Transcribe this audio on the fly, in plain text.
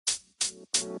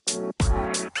This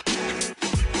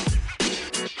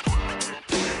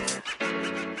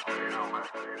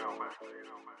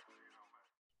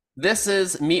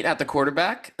is Meet at the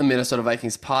Quarterback, a Minnesota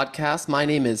Vikings podcast. My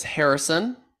name is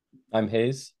Harrison. I'm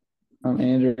Hayes. I'm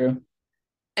Andrew.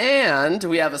 And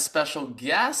we have a special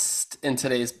guest in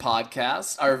today's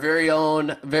podcast, our very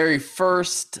own, very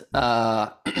first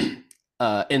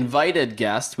invited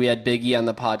guest. We had Big E on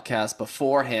the podcast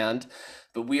beforehand,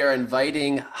 but we are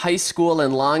inviting high school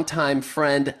and longtime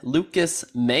friend Lucas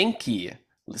Manke.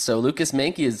 So Lucas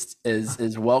Manke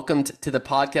is welcomed to the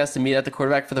podcast to Meet at the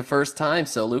Quarterback for the first time.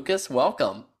 So Lucas,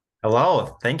 welcome.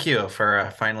 Hello. Thank you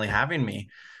for finally having me.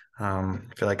 I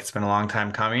feel like it's been a long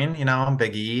time coming.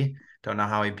 Big E. Don't know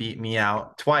how he beat me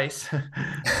out twice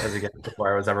as again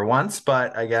before I was ever once,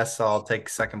 but I guess I'll take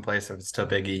second place if it's still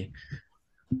Big E.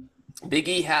 Big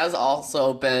E has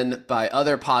also been, by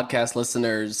other podcast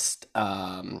listeners,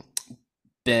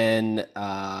 been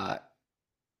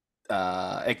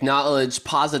acknowledged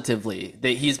positively.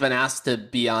 He's been asked to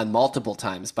be on multiple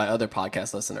times by other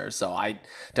podcast listeners. So I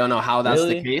don't know how that's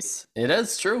the case. It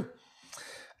is true.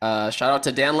 Shout out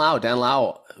to Dan Lau. Dan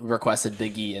Lau requested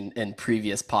Big E in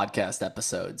previous podcast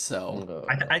episodes. So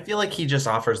I feel like he just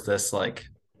offers this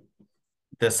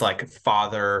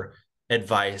father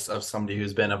advice of somebody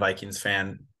who's been a Vikings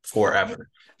fan forever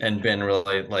and been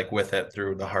really with it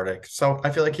through the heartache. So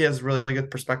I feel like he has really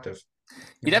good perspective.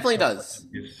 He definitely does.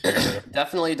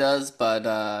 Definitely does,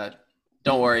 but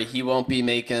don't worry, he won't be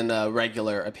making a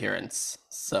regular appearance.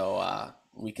 So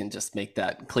we can just make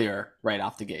that clear right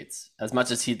off the gates, as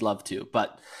much as he'd love to.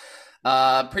 But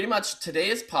pretty much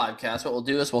today's podcast, what we'll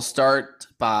do is we'll start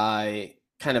by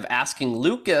kind of asking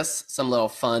Lucas some little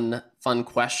fun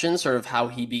questions, sort of how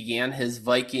he began his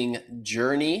Viking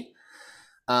journey.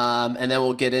 And then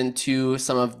we'll get into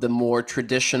some of the more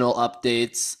traditional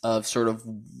updates of sort of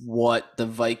what the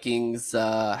Vikings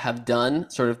have done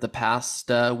sort of the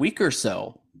past week or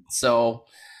so. So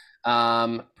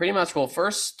pretty much we'll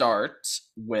first start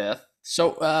with,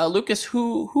 Lucas,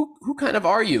 who kind of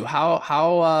are you?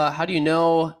 How do you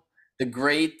know the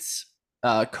great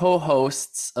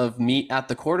co-hosts of Meet at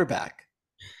the Quarterback?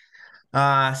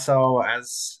 So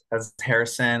as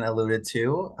Harrison alluded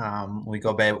to, we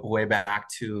go way back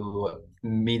to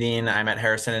meeting. I met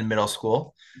Harrison in middle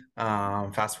school.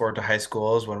 Fast forward to high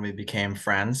school is when we became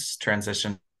friends,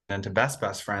 transitioned into best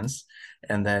friends.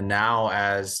 And then now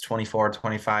as 24,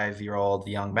 25-year-old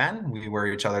young men, we were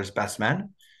each other's best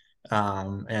men.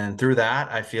 And through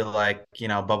that, I feel like,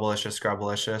 Bubblicious,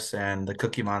 Scrubblicious, and the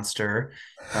Cookie Monster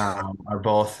are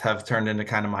both have turned into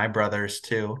kind of my brothers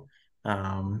too.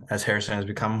 As Harrison has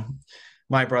become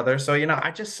my brother. So,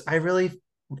 I really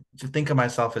think of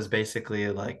myself as basically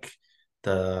like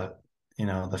the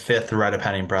fifth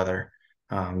Redepenning brother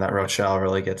that Rochelle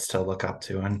really gets to look up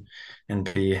to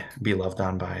and be loved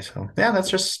on by. So yeah, that's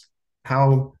just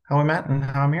how we met and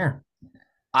how I'm here.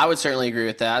 I would certainly agree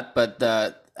with that, but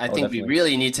I think definitely. We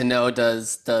really need to know,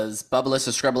 does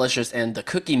Bubblicious, Scrubblicious, and the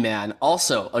Cookie Man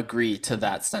also agree to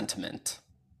that sentiment?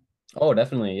 Oh,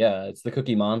 definitely. Yeah. It's the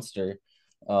Cookie Monster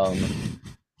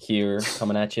here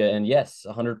coming at you. And yes,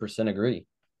 100% agree.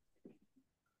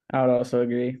 I would also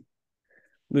agree.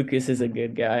 Lucas is a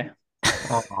good guy.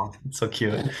 Oh, so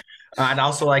cute. I'd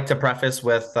also like to preface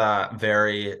with my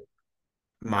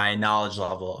knowledge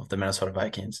level of the Minnesota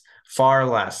Vikings, far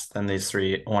less than these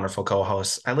three wonderful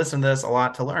co-hosts. I listen to this a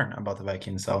lot to learn about the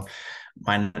Vikings. So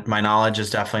my knowledge is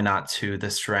definitely not to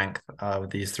the strength of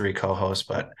these three co-hosts,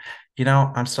 but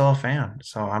I'm still a fan.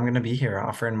 So I'm going to be here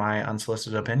offering my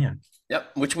unsolicited opinion.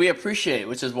 Yep, which we appreciate,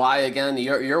 which is why, again,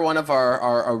 you're one of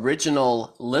our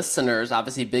original listeners.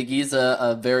 Obviously, Big E's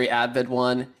a very avid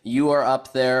one. You are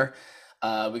up there.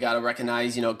 We got to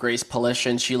recognize, Grace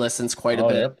Polishin. She listens quite a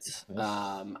bit.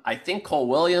 Yep. I think Cole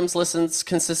Williams listens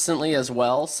consistently as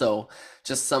well. So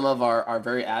just some of our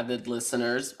very avid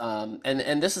listeners.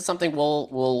 And this is something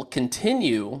we'll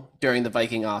continue during the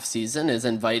Viking offseason, is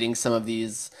inviting some of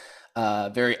these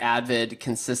very avid,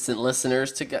 consistent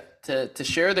listeners to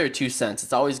share their 2 cents.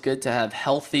 It's always good to have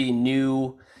healthy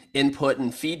new input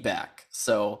and feedback.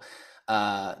 So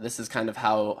this is kind of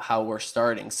how we're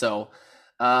starting. So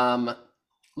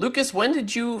Lucas, when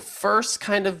did you first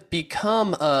kind of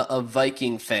become a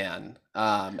Viking fan?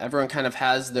 Everyone kind of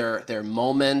has their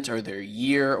moment or their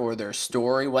year or their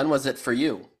story. When was it for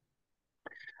you?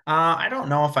 I don't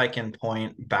know if I can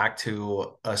point back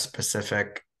to a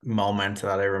specific moment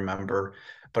that I remember,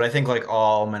 but I think like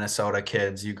all Minnesota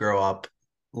kids, you grow up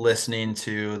listening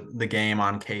to the game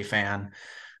on K-Fan,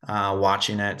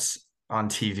 watching it on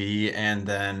TV, and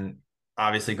then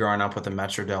obviously growing up with the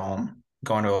Metrodome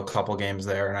going to a couple games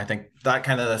there. And I think that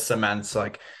kind of cements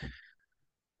like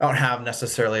I don't have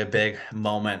necessarily a big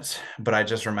moment, but I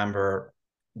just remember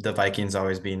the Vikings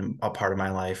always being a part of my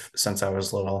life since I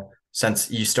was little.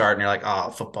 Since you start and you're like,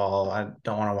 oh, football, I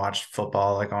don't want to watch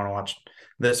football. Like I want to watch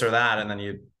this or that. And then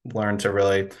you learn to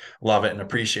really love it and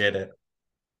appreciate it.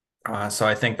 So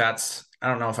I think I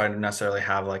don't know if I necessarily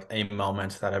have like a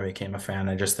moment that I became a fan.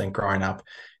 I just think growing up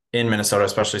in Minnesota,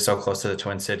 especially so close to the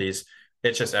Twin Cities,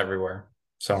 it's just everywhere.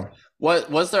 So What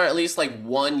was there at least like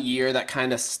one year that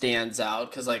kind of stands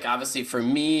out? Because like obviously for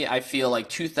me, I feel like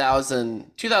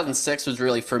 2006 was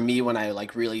really for me when I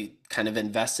like really kind of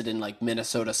invested in like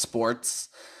Minnesota sports.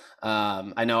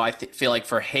 I know feel like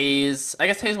for Hayes, I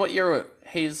guess Hayes, what year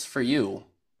Hayes for you?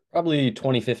 Probably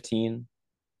 2015.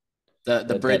 The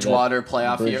That Bridgewater the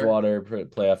playoff year. Bridgewater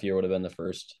playoff year would have been the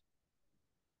first.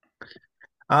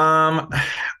 Um,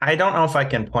 I don't know if I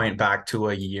can point back to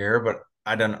a year, but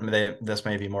I don't. This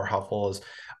may be more helpful. Is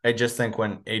I just think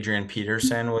when Adrian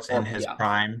Peterson was in Or his yeah.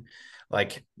 prime,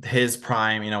 like his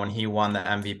prime, when he won the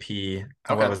MVP,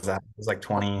 Okay. what was that? It was like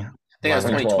I think it was 2011,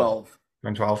 2012.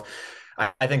 2012.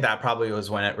 I think that probably was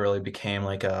when it really became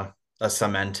like a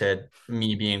cemented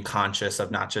me being conscious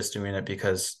of not just doing it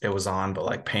because it was on, but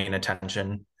like paying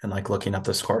attention and like looking up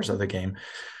the scores of the game.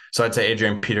 So I'd say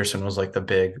Adrian Peterson was like the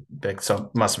big. So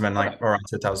it must have been like Okay. around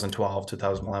 2012,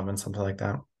 2011, something like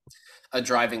that. A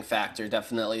driving factor,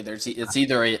 definitely. It's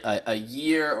either a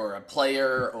year or a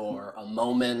player or a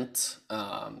moment,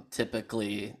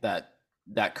 typically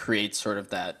that creates sort of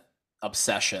that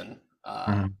obsession,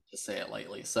 Mhm. to say it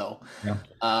lightly. So, Yeah.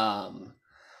 um,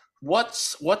 what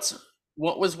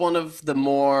was one of the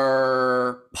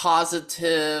more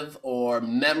positive or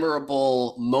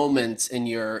memorable moments in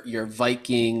your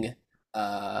Viking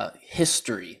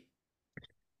history?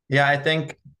 Yeah, I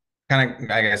think kind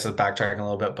of, I guess it's backtracking a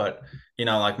little bit, but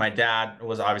like my dad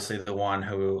was obviously the one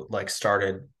who like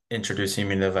started introducing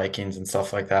me to the Vikings and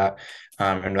stuff like that.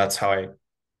 And that's how I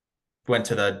went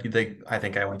to I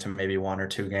think I went to maybe one or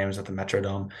two games at the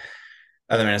Metrodome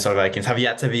of the Minnesota Vikings. Have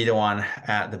yet to be to one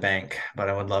at the bank, but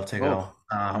I would love to go.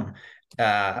 Oh,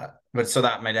 But so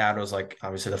that my dad was like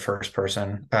obviously the first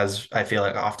person, as I feel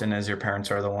like often as your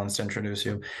parents are the ones to introduce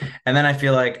you. And then I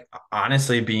feel like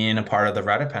honestly being a part of the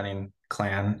Redepenning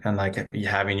clan and like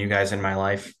having you guys in my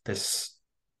life, this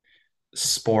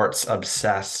sports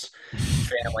obsessed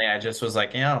family, I just was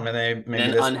like, in maybe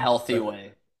an this, unhealthy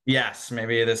way. yes,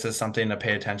 maybe this is something to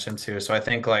pay attention to. So I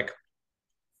think like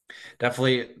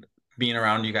definitely being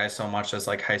around you guys so much as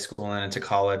like high school and into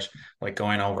college, like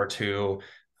going over to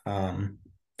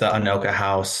the Anoka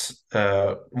house,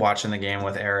 watching the game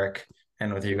with Eric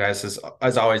and with you guys is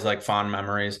always like fond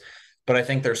memories. But I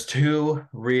think there's two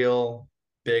real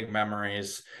big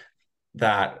memories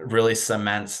that really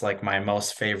cements like my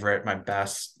most favorite, my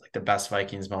best, like the best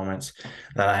Vikings moments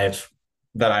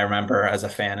that I remember as a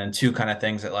fan, and two kind of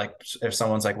things that like if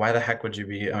someone's like, why the heck would you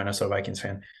be a Minnesota Vikings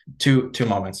fan? Two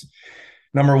moments.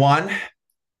 Number one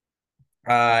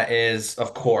is,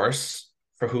 of course,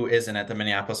 for who isn't it, the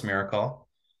Minneapolis Miracle.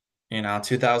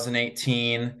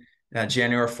 2018,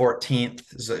 January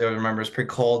 14th. I remember it's a pretty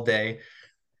cold day.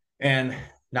 And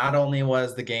not only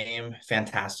was the game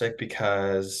fantastic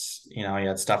because, you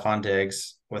had Stephon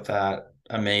Diggs with that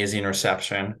amazing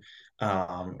reception,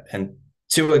 and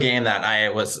to a game that I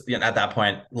was, at that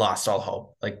point lost all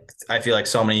hope. Like I feel like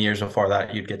so many years before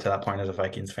that, you'd get to that point as a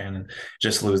Vikings fan and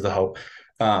just lose the hope.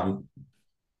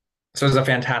 So it was a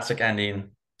fantastic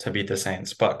ending to beat the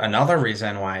Saints. But another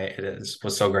reason why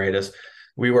was so great is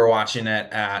we were watching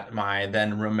it at my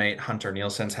then roommate Hunter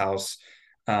Nielsen's house,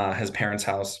 his parents'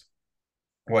 house,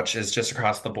 which is just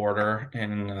across the border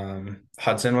in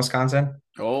Hudson, Wisconsin,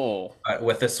 Oh,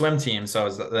 with the swim team. So it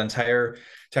was the entire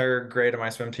grade of my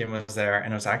swim team was there,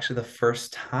 and it was actually the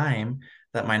first time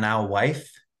that my now wife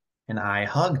and I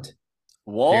hugged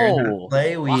during that whoa.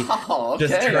 play. We Wow.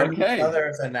 just Okay. turned each Okay. other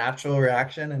as a natural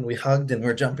reaction, and we hugged and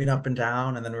we're jumping up and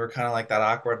down, and then we were kind of like that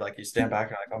awkward, like you stand back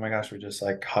and like, oh my gosh, we just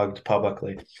like hugged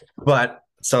publicly. But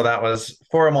so that was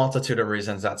for a multitude of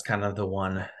reasons. That's kind of the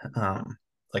one,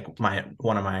 like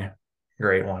one of my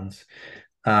great ones.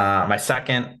 My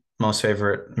second most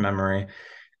favorite memory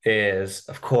is,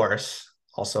 of course,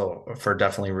 also for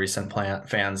definitely recent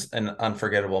fans, an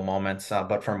unforgettable moment,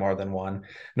 but for more than one.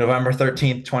 November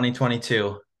 13th,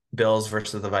 2022, Bills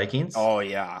versus the Vikings. Oh,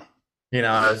 yeah.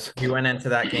 As we went into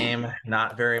that game,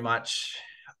 not very much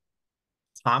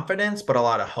confidence, but a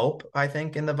lot of hope, I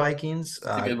think, in the Vikings. It's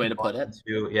a good way to put it.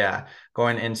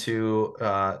 Going into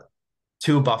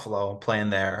to Buffalo,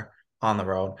 playing there on the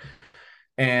road.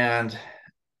 And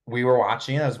we were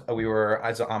watching as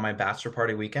on my bachelor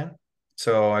party weekend.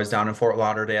 So I was down in Fort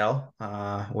Lauderdale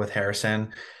with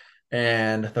Harrison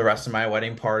and the rest of my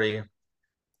wedding party,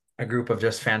 a group of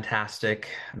just fantastic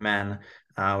men.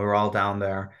 We were all down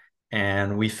there,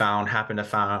 and we happened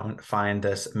to find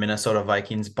this Minnesota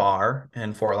Vikings bar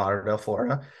in Fort Lauderdale,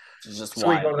 Florida. It's just So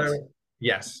we go wild. there.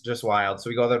 Yes, just wild.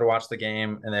 So we go there to watch the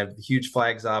game, and they have huge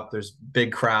flags up. There's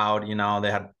big crowd.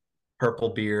 They had purple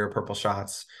beer, purple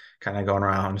shots, kind of going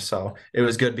around. So it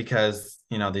was good because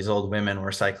these old women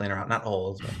were cycling around. Not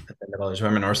old, but the middle-aged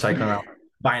women were cycling around,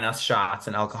 buying us shots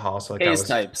and alcohol. So like that Hayes was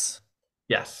types.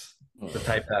 yes, the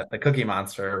type that the Cookie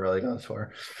Monster really goes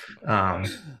for.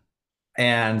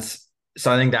 And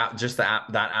so I think that just that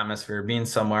atmosphere, being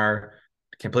somewhere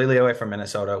completely away from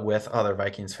Minnesota with other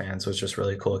Vikings fans, was just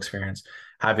really cool experience.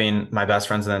 Having my best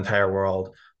friends in the entire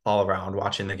world all around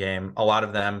watching the game, a lot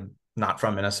of them not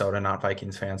from Minnesota, not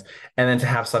Vikings fans, and then to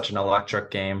have such an electric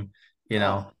game,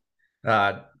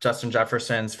 Justin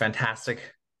Jefferson's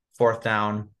fantastic fourth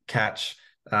down catch,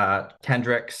 Eric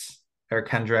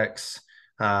Kendricks,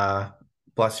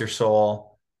 bless your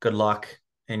soul, good luck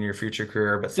in your future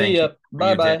career, but See thank ya. you.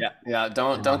 Bye bye. Yeah.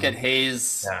 Don't get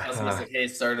Hayes, Yeah, pessimistic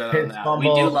Hayes started on his that. We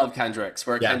do fumble. love Kendricks.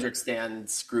 We're a Yeah. Kendrick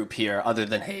stands group here, other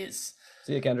than Hayes.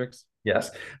 See ya, Kendricks.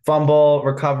 Yes. Fumble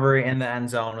recovery in the end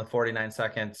zone with 49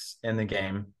 seconds in the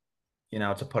game,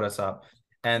 to put us up.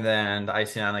 And then the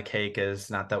icing on the cake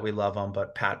is, not that we love him,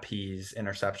 but Pat P's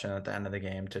interception at the end of the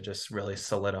game to just really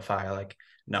solidify, like,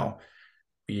 no,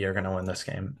 we are going to win this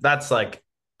game. That's like,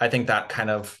 I think that kind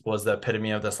of was the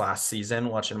epitome of this last season,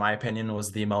 which in my opinion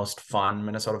was the most fun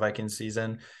Minnesota Vikings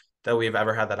season that we've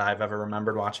ever had, that I've ever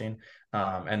remembered watching.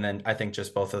 And then I think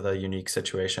just both of the unique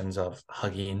situations of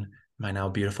hugging my now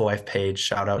beautiful wife, Paige.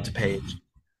 Shout out to Paige.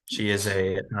 She is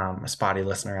a spotty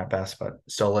listener at best, but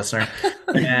still a listener.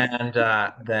 And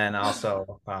then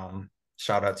also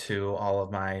shout out to all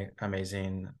of my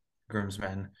amazing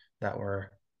groomsmen that were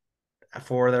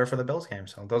there for the Bills game.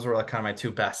 So those were like kind of my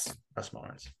two best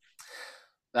moments.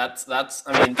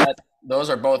 Those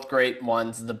are both great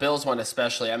ones. The Bills one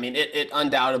especially. I mean, it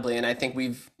undoubtedly, and I think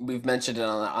we've mentioned it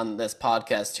on this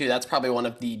podcast too. That's probably one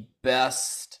of the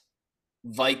best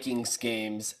Vikings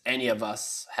games any of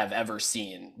us have ever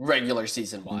seen, regular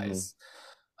season wise.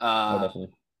 Definitely.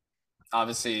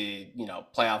 Obviously,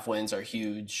 playoff wins are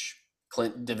huge.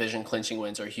 Division clinching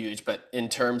wins are huge, but in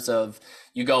terms of,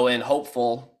 you go in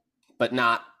hopeful, but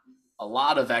not a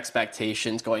lot of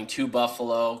expectations, going to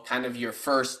Buffalo, kind of your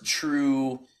first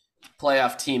true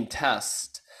playoff team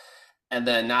test, and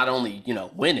then not only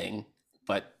winning,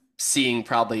 but seeing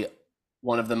probably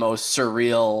one of the most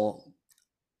surreal,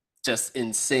 just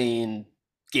insane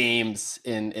games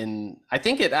in I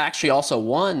think it actually also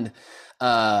won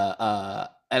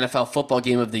NFL Football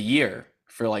Game of the Year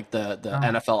for like the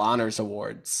NFL Honors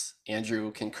Awards.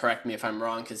 Andrew can correct me if I'm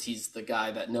wrong, because he's the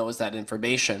guy that knows that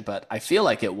information, but I feel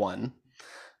like it won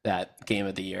that Game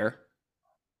of the Year.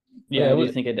 Yeah, I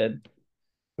do think it did.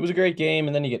 It was a great game,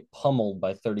 and then you get pummeled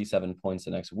by 37 points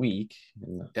the next week.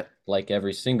 And like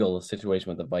every single situation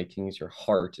with the Vikings, your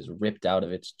heart is ripped out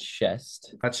of its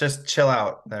chest. Let's just chill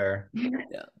out there.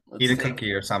 Yeah. Eat a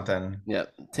cookie or something. Yeah.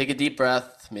 Take a deep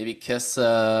breath, maybe kiss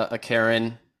a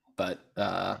Karen, but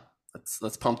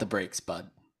let's pump the brakes,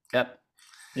 bud. Yep.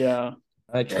 Yeah.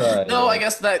 I tried. No, I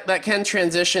guess that can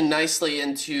transition nicely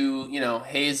into,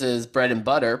 Hayes's bread and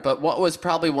butter, but what was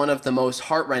probably one of the most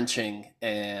heart-wrenching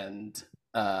and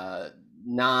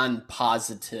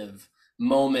non-positive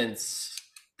moments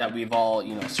that we've all,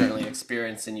 certainly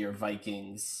experienced in your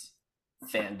Vikings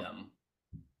fandom?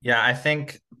 Yeah, I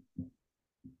think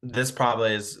this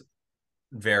probably is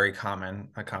very common.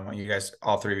 You guys,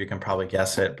 all three of you can probably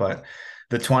guess it, but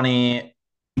the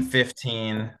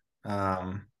 2015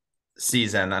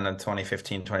 season and the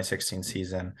 2015-2016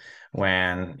 season,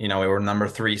 when we were number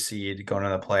 3 seed going to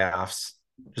the playoffs,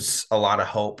 just a lot of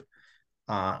hope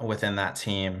within that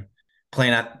team,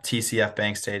 playing at TCF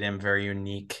Bank Stadium, very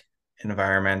unique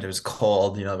environment. It was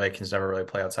cold, the Vikings never really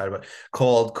play outside, but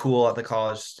cold, cool at the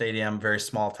college stadium, very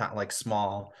small town, like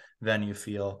small venue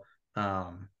feel,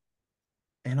 and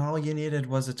all you needed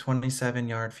was a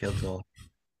 27-yard field goal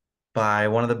by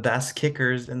one of the best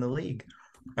kickers in the league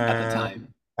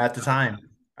At the time.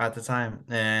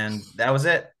 And that was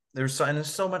it. There's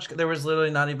so much. There was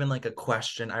literally not even like a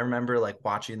question. I remember like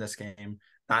watching this game,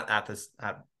 not at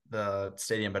the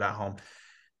stadium, but at home,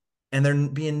 and there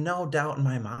being no doubt in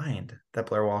my mind that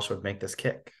Blair Walsh would make this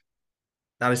kick.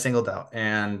 Not a single doubt.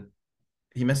 And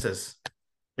he misses.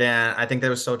 And I think that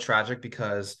was so tragic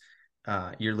because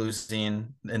you're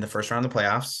losing in the first round of the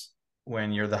playoffs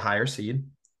when you're the higher seed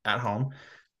at home.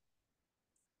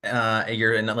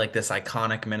 You're in like this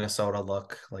iconic Minnesota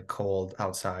look, like cold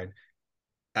outside,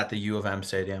 at the U of M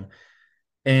stadium.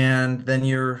 And then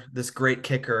this great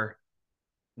kicker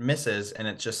misses, and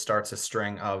it just starts a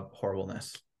string of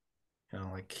horribleness.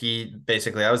 Like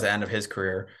that was the end of his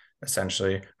career,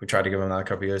 essentially. We tried to give him another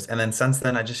couple years. And then since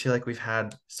then, I just feel like we've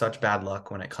had such bad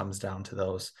luck when it comes down to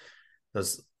those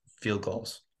field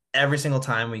goals. Every single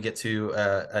time we get to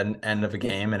an end of a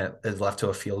game and it is left to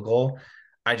a field goal,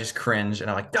 I just cringe and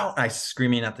I'm like, don't. I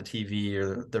screaming at the TV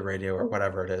or the radio or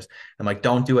whatever it is. I'm like,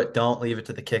 don't do it. Don't leave it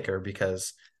to the kicker,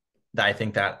 because I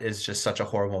think that is just such a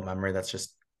horrible memory that's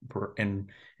just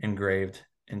engraved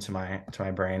into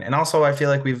my brain. And also, I feel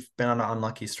like we've been on an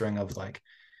unlucky string of like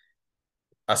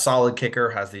a solid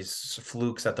kicker has these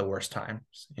flukes at the worst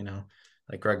times,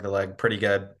 like Greg the Leg, pretty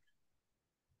good,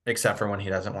 except for when he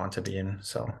doesn't want to be in.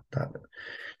 So that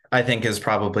I think is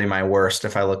probably my worst.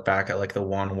 If I look back at like the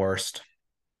one worst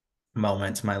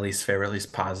moment, my least favorite,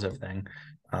 least positive thing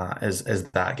is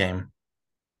that game.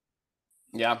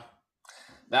 Yeah.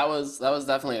 That was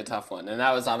definitely a tough one. And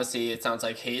that was obviously, it sounds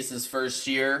like Hayes' first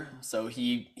year. So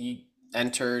he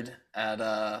entered at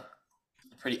a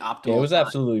pretty optimal Yeah, it was time.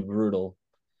 absolutely brutal.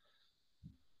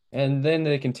 And then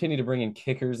they continue to bring in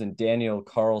kickers, and Daniel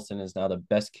Carlson is now the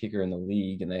best kicker in the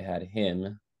league, and they had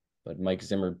him. But Mike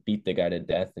Zimmer beat the guy to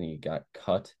death, and he got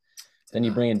cut. Then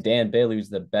you bring in Dan Bailey, who's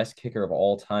the best kicker of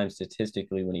all time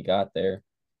statistically when he got there.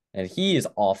 And he is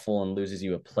awful and loses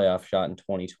you a playoff shot in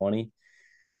 2020.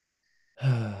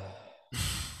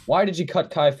 Why did you cut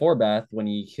Kai Forbath when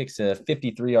he kicks a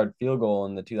 53-yard field goal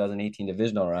in the 2018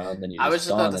 divisional round? Then you're just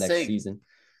gone the next season.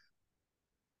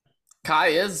 Kai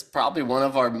is probably one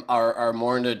of our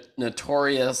more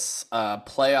notorious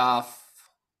playoff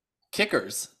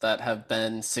kickers that have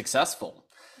been successful.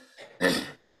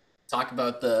 Talk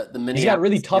about the Minneapolis. He's got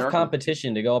really tough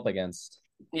competition to go up against.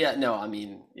 Yeah, no, I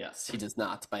mean, yes, he does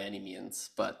not by any means,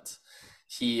 but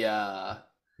he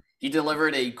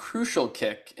delivered a crucial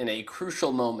kick in a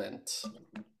crucial moment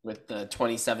with the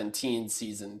 2017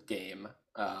 season game.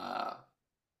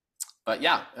 But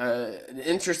yeah, an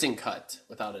interesting cut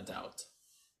without a doubt.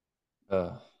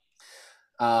 But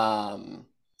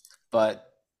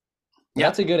yeah,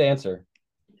 that's a good answer.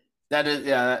 That is,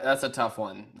 yeah, that's a tough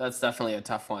one. That's definitely a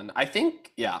tough one. I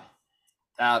think, yeah,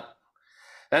 that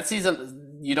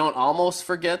season you don't almost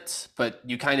forget, but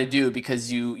you kind of do,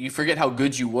 because you forget how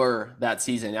good you were that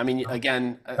season. I mean,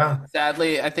 again,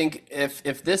 sadly, I think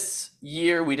if this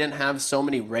year we didn't have so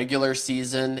many regular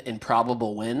season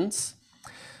improbable wins,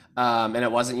 and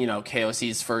it wasn't,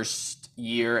 KOC's first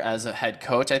year as a head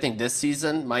coach, I think this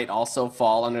season might also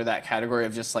fall under that category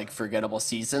of just like forgettable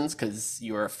seasons, because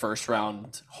you were a first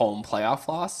round home playoff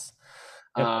loss.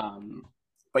 Yep.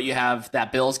 But you have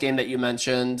that Bills game that you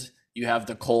mentioned. You have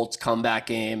the Colts comeback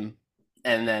game,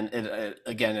 and then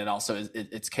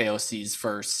it's KOC's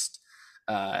first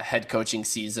head coaching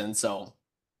season. So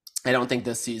I don't think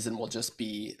this season will just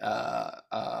be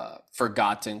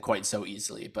forgotten quite so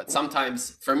easily. But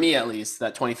sometimes, for me at least,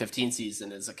 that 2015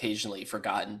 season is occasionally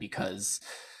forgotten because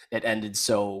it ended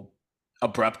so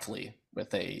abruptly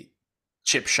with a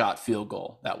chip shot field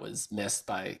goal that was missed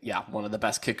by one of the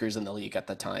best kickers in the league at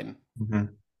the time. Mm-hmm.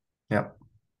 Yeah.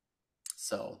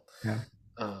 So,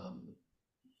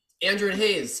 Andrew and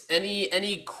Hayes,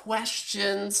 any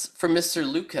questions for Mr.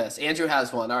 Lucas? Andrew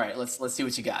has one. All right, let's see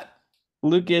what you got.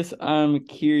 Lucas, I'm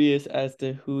curious as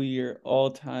to who your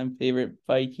all-time favorite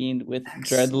Viking with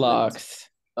dreadlocks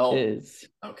is.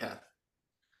 Okay.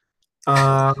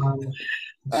 I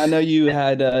know you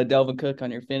had Delvin Cook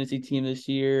on your fantasy team this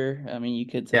year. I mean, you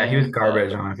could tell. Yeah, he was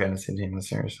garbage on my fantasy team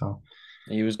this year, so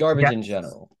he was garbage in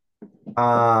general.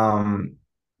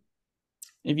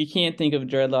 If you can't think of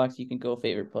dreadlocks, you can go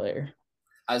favorite player.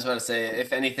 I was about to say,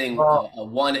 if anything, a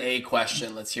 1A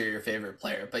question, let's hear your favorite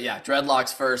player. But yeah,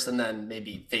 dreadlocks first, and then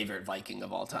maybe favorite Viking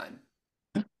of all time.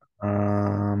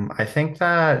 I think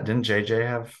that, didn't JJ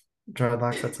have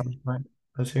dreadlocks at some point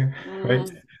this year? Right?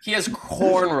 He has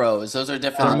cornrows. Those are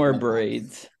different. More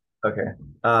braids. Okay.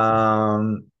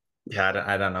 Yeah,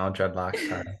 I don't know, dreadlocks.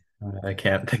 Sorry. I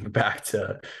can't think back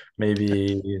to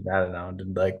maybe, I don't know,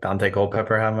 did like Dante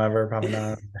Culpepper have them ever? Probably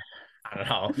not. I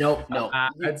don't know. No.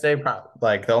 I'd say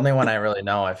like the only one I really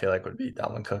know, I feel like, would be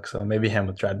Dalvin Cook. So maybe him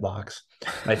with dreadlocks.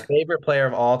 My favorite player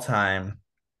of all time.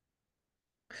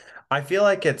 I feel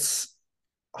like it's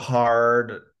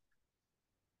hard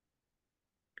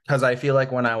because I feel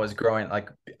like when I was growing, like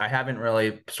I haven't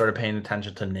really started paying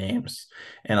attention to names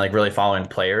and like really following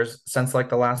players since like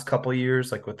the last couple of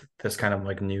years, like with this kind of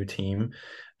like new team.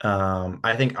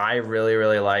 I think I really,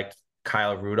 really liked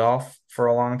Kyle Rudolph for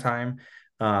a long time.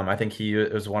 I think he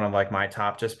was one of like my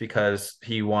top just because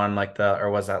he won like or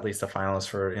was at least a finalist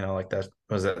for, like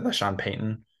was it the Sean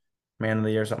Payton Man of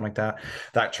the Year, something like that.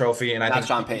 That trophy, and I Not think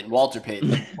Sean Payton, Walter Payton.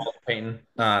 Walter Payton.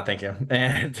 Thank you.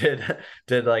 And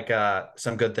did like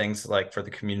some good things like for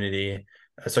the community.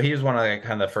 So he was one of the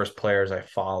kind of the first players I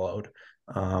followed.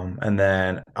 And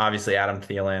then obviously Adam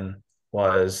Thielen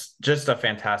was just a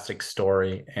fantastic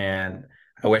story, and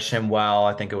I wish him well.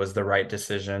 I think it was the right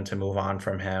decision to move on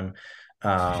from him.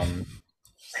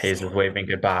 Hayes is waving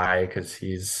goodbye because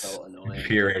he's So annoying.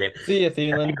 infuriating. See you, I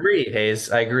Thielen. agree,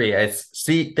 Hayes. I agree.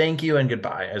 Thank you and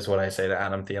goodbye is what I say to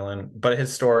Adam Thielen. But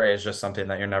his story is just something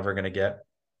that you're never going to get.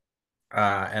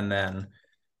 And then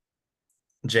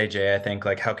JJ, I think,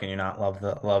 like, how can you not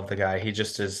love the guy? He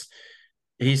just is.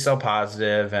 He's so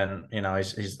positive, and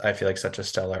he's I feel like such a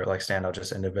stellar, like, standout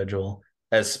just individual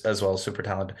as well as super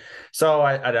talented. So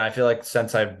I feel like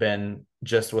since I've been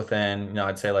just within,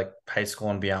 I'd say like high school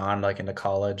and beyond, like into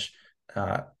college,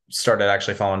 started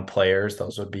actually following players.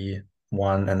 Those would be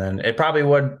one, and then it probably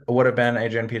would have been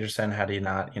Adrian Peterson had he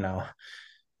not,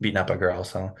 beaten up a girl.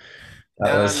 So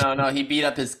that was No. He beat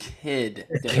up his kid.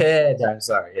 kid. I'm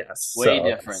sorry. Yes. Way So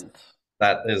different.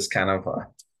 that is kind of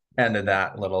ended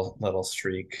that little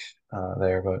streak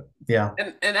there, but yeah.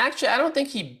 And actually, I don't think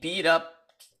he beat up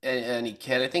any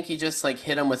kid. I think he just like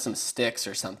hit him with some sticks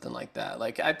or something like that.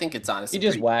 Like, I think it's honestly He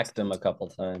just pretty- whacked him a couple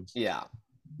times. Yeah. I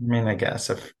mean, I guess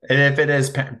if it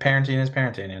is parenting is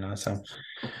parenting, so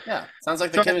Yeah. Sounds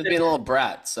like the kid was being a little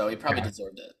brat, so he probably Yeah.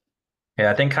 deserved it.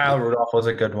 yeah, I think Kyle Rudolph was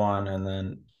a good one, and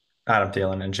then Adam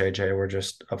Thielen and JJ were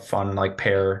just a fun like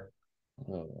pair.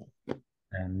 Oh.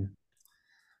 And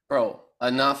Bro,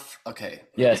 enough. Okay.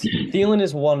 Yes, Thielen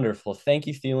is wonderful. Thank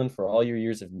you, Thielen, for all your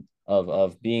years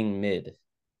of being mid.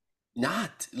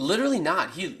 Literally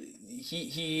not.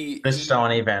 He just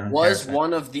don't even was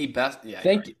one of the best. Yeah.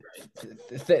 Thank you,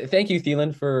 thank you,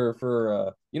 Thielen,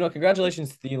 for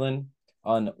congratulations, Thielen,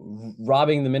 on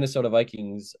robbing the Minnesota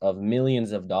Vikings of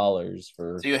millions of dollars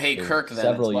for So you hate for Kirk then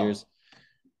several as well. years.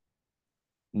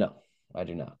 No, I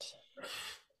do not.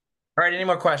 All right, any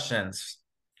more questions?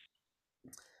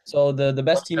 So the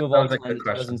best team of That all was a time, good the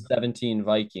question. 2017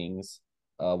 Vikings.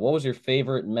 What was your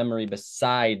favorite memory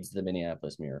besides the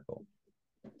Minneapolis Miracle?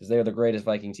 Because they are the greatest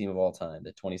Viking team of all time,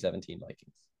 the 2017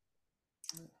 Vikings.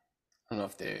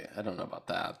 I don't know about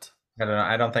that. I don't know.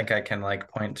 I don't think I can like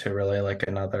point to really like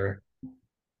another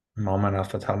moment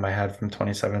off the top of my head from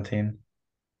 2017.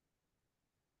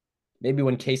 Maybe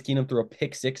when Case Keenum threw a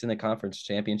pick six in the conference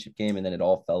championship game and then it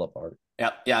all fell apart.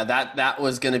 Yeah. That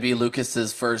was going to be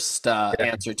Lucas's first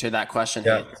answer to that question.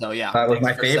 Yeah. So yeah, That was thanks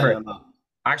my for setting favorite. him up.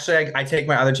 Actually, I take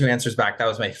my other two answers back. That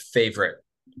was my favorite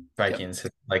Vikings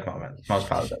like moment, most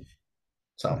positive.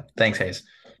 So thanks, Hayes.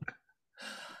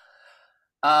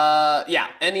 Yeah.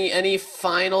 Any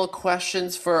final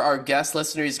questions for our guest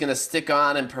listener? He's going to stick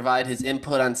on and provide his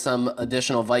input on some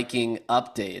additional Viking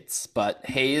updates. But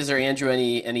Hayes or Andrew,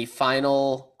 any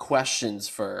final questions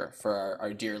for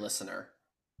our dear listener?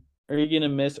 Are you gonna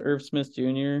miss Irv Smith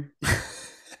Jr.?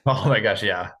 Oh my gosh,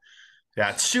 yeah.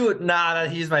 Shoot,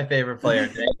 he's my favorite player.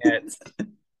 Dang it.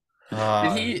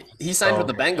 Did he signed with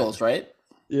the Bengals, right?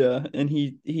 Yeah, and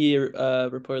he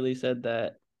reportedly said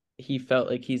that he felt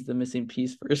like he's the missing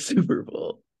piece for a Super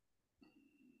Bowl.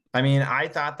 I mean, I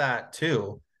thought that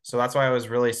too. So that's why I was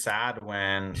really sad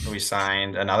when we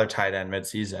signed another tight end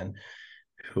midseason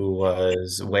who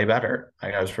was way better.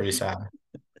 I was pretty sad.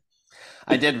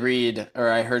 I did read, or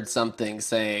I heard something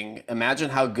saying, imagine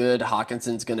how good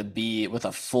Hawkinson's going to be with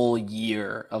a full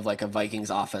year of like a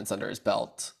Vikings offense under his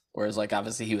belt. Whereas like,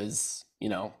 obviously he was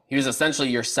essentially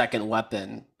your second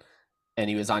weapon and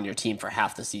he was on your team for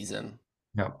half the season.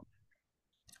 Yep.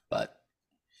 But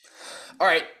all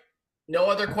right. No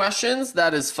other questions.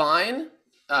 That is fine.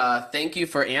 Thank you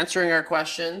for answering our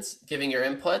questions, giving your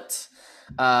input.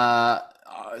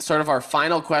 Sort of our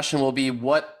final question will be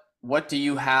what do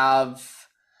you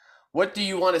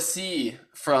want to see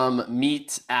from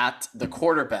Meat at the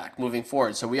quarterback moving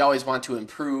forward? So we always want to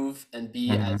improve and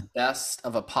be as best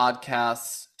of a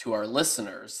podcast to our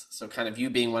listeners. So kind of you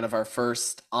being one of our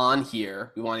first on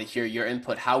here, we want to hear your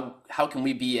input. How can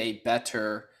we be a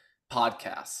better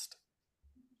podcast?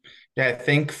 Yeah, I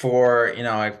think for,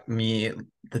 me,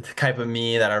 the type of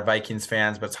me that are Vikings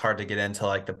fans, but it's hard to get into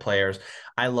like the players.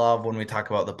 I love when we talk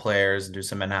about the players and do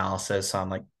some analysis on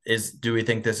like, do we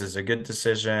think this is a good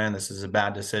decision? This is a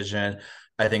bad decision.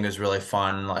 I think it was really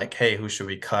fun. Like, hey, who should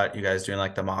we cut? You guys doing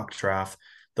like the mock draft.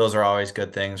 Those are always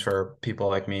good things for people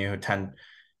like me who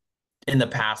in the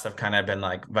past have kind of been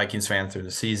like Vikings fans through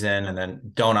the season and then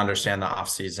don't understand the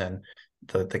offseason.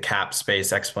 The cap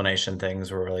space explanation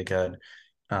things were really good.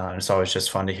 It's always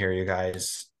just fun to hear you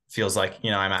guys. Feels like,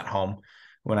 I'm at home.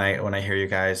 when I hear you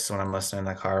guys when I'm listening in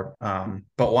the car.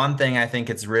 But one thing I think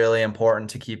it's really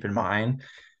important to keep in mind,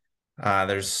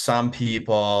 there's some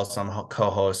people, some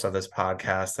co-hosts of this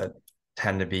podcast that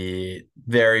tend to be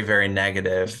very, very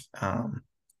negative,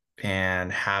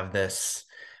 and have this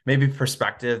maybe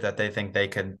perspective that they think they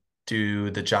could do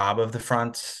the job of the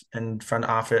front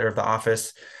office or the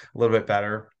office a little bit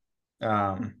better.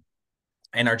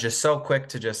 And are just so quick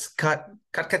to just cut,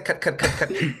 cut, cut, cut, cut, cut, cut,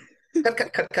 cut,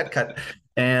 cut, cut, cut, cut.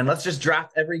 And let's just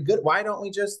draft every good. Why don't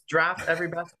we just draft every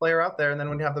best player out there and then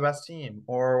we'd have the best team?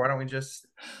 Or why don't we just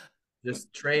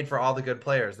trade for all the good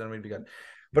players? Then we'd be good.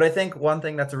 But I think one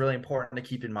thing that's really important to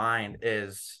keep in mind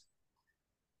is,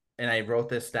 and I wrote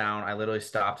this down. I literally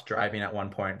stopped driving at one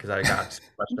point because I got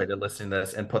frustrated listening to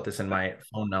this and put this in my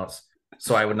phone notes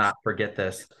so I would not forget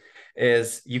this,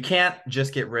 is you can't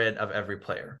just get rid of every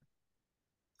player.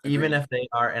 Even if they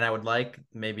are, and I would like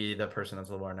maybe the person that's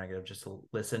a little more negative just to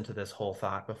listen to this whole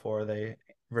thought before they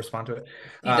respond to it.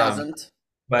 He doesn't.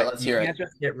 But you can't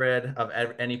just get rid of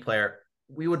any player.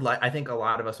 I think a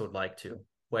lot of us would like to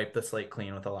wipe the slate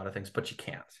clean with a lot of things, but you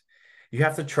can't. You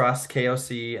have to trust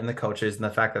KOC and the coaches and the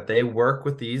fact that they work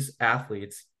with these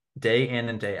athletes day in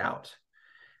and day out.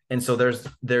 And so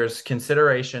there's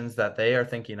considerations that they are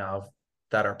thinking of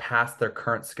that are past their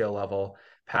current skill level,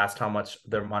 past how much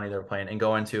their money they're playing, and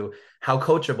go into how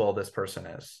coachable this person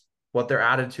is, what their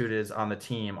attitude is on the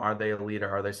team. Are they a leader?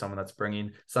 Are they someone that's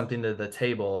bringing something to the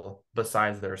table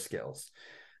besides their skills?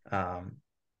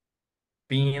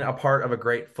 Being a part of a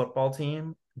great football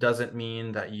team doesn't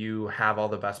mean that you have all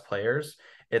the best players.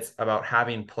 It's about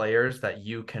having players that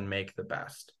you can make the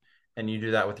best. And you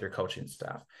do that with your coaching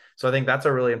staff. So I think that's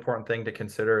a really important thing to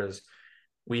consider, is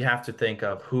we have to think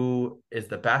of who is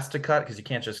the best to cut, because you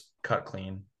can't just cut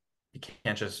clean. You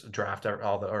can't just draft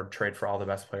or trade for all the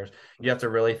best players. You have to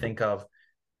really think of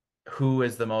who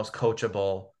is the most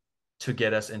coachable to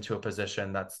get us into a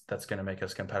position that's going to make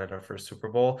us competitive for Super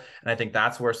Bowl. And I think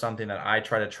that's where something that I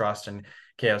try to trust in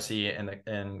KOC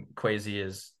and Kwesi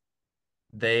is,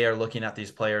 they are looking at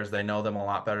these players. They know them a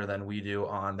lot better than we do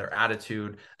on their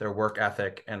attitude, their work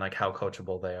ethic, and like how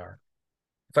coachable they are.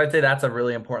 So I'd say that's a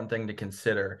really important thing to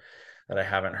consider that I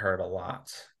haven't heard a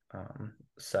lot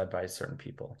said by certain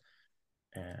people.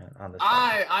 And on this,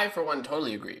 I for one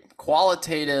totally agree.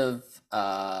 Qualitative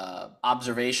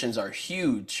observations are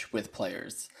huge with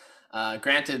players.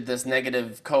 Granted, this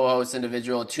negative co-host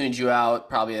individual tuned you out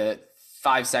probably at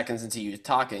 5 seconds into you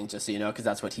talking, just so you know, because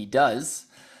that's what he does.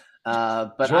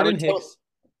 But Jordan Hicks.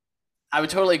 I would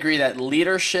totally agree that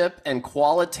leadership and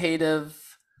qualitative,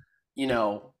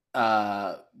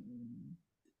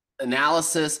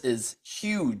 analysis is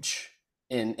huge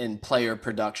in player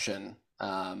production.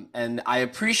 And I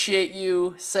appreciate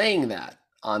you saying that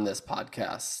on this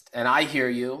podcast. And I hear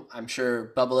you. I'm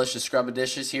sure Bubblicious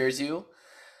Scrubadicious hears you.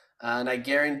 And I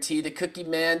guarantee the Cookie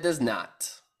Man does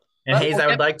not. And Hayes,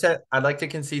 I'd like to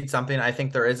concede something. I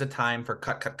think there is a time for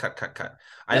cut.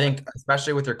 I think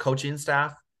especially with your coaching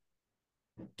staff,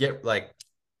 get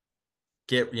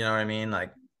you know what I mean?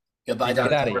 Like goodbye.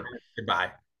 Get out of here.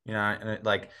 Goodbye. You know, and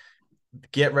like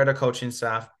get rid of coaching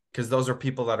staff, because those are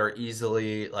people that are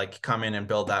easily like come in and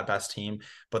build that best team.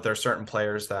 But there are certain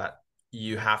players that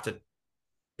you have to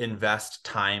invest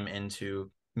time into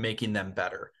making them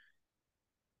better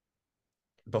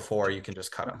before you can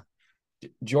just cut them.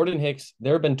 Jordan Hicks,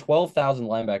 there have been 12,000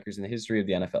 linebackers in the history of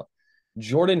the NFL.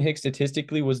 Jordan Hicks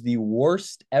statistically was the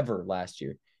worst ever last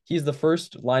year. He's the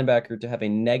first linebacker to have a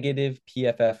negative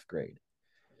PFF grade.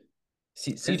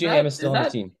 CJ Ham is still on the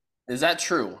team. Is that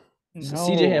true? No,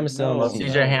 CJ Ham is still on the team.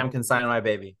 CJ Ham can sign my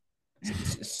baby.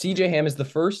 CJ Ham is the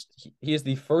first. He is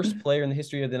the first player in the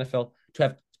history of the NFL to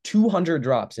have 200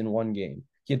 drops in one game.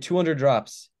 He had 200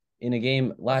 drops in a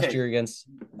game last year against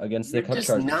the Chargers.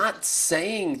 You're just not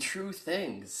saying true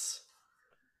things.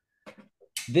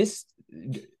 This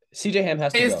CJ Ham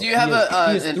has to go. Do you have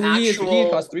he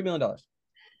costs $3 million.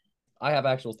 I have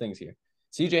actual things here.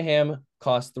 CJ Ham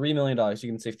costs $3 million. You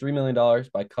can save $3 million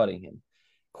by cutting him.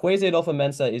 Kwesi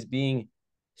Adolfo-Mensah is being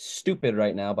stupid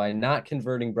right now by not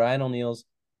converting Brian O'Neill's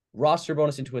roster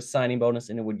bonus into a signing bonus,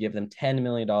 and it would give them $10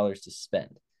 million to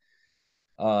spend.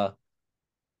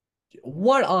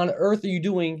 What on earth are you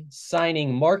doing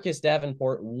signing Marcus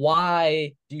Davenport?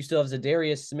 Why do you still have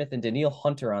Zadarius Smith and Danielle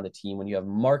Hunter on the team when you have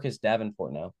Marcus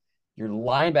Davenport now? Your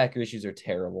linebacker issues are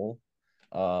terrible.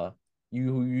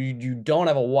 You don't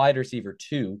have a wide receiver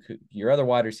two. Your other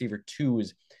wide receiver two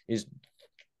is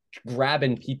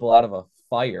grabbing people out of a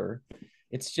fire.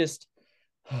 It's just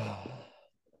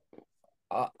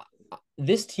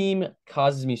this team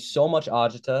causes me so much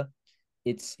agita.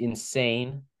 It's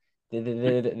insane.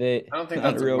 They, I don't think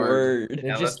Not that's a real word. they're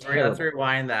Yeah, just let's terrible.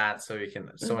 rewind that so we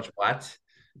can. So much what?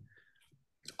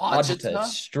 Agita,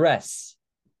 stress.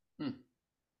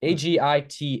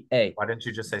 Agita. Why didn't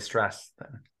you just say stress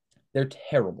then? They're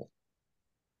terrible.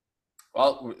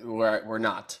 Well, we're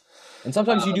not. And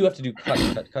sometimes you do have to do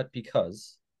cut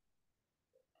because.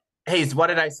 Hayes, what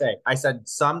did I say? I said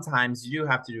sometimes you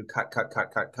have to do cut,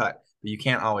 but you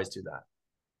can't always do that.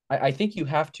 I think you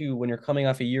have to when you're coming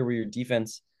off a year where your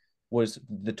defense was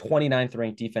the 29th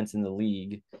ranked defense in the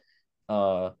league.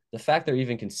 The fact they're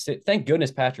even thank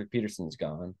goodness Patrick Peterson's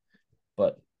gone,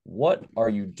 but what are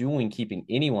you doing keeping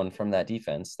anyone from that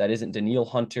defense that isn't Daniil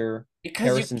Hunter, Because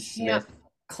Harrison you can't Smith,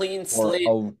 clean slate,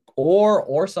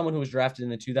 or someone who was drafted in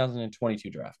the 2022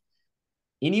 draft?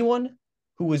 Anyone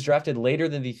who was drafted later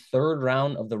than the third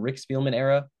round of the Rick Spielman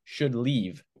era should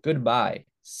leave. Goodbye.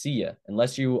 See ya.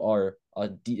 Unless you are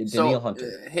Daniil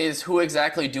Hunter. Hayes, who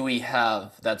exactly do we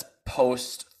have that's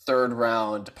post third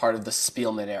round part of the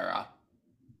Spielman era?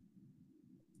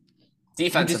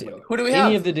 Defensively, who do we have?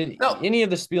 Any of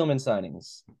the Spielman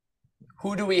signings.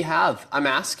 Who do we have? I'm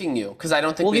asking you because I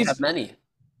don't think we have many.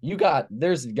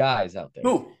 There's guys out there.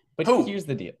 Who? But here's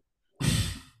the deal.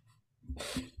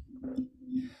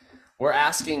 We're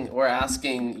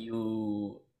asking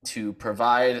you to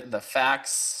provide the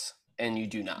facts, and you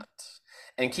do not.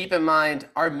 And keep in mind,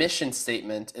 our mission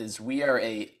statement is we are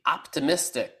a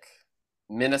optimistic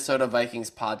Minnesota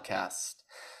Vikings podcast.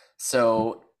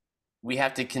 So we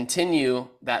have to continue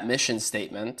that mission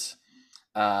statement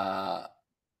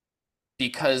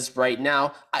because right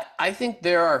now, I think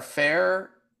there are fair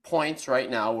points right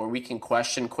now where we can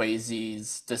question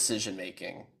Kwesi's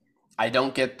decision-making. I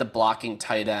don't get the blocking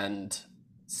tight end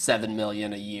 $7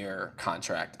 million a year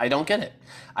contract. I don't get it.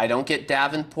 I don't get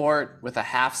Davenport with a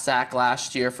half sack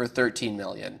last year for $13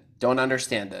 million. Don't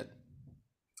understand it.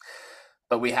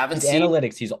 But we haven't seen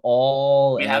analytics. He's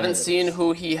all. We haven't seen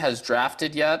who he has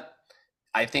drafted yet.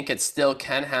 I think it still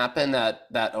can happen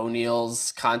that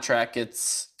O'Neill's contract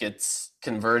gets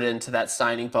converted into that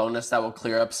signing bonus that will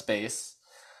clear up space.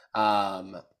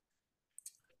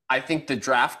 I think the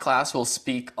draft class will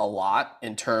speak a lot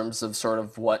in terms of sort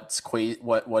of what is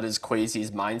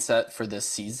Kwesi's mindset for this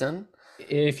season.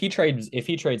 If he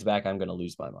trades back, I'm going to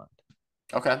lose my mind.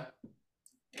 Okay.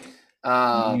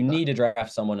 You need to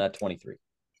draft someone at 23.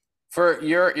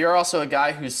 You're also a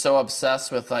guy who's so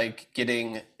obsessed with like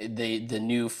getting the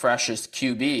new freshest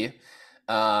QB.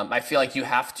 I feel like you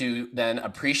have to then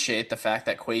appreciate the fact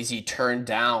that Kwesi turned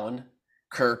down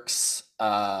Kirk's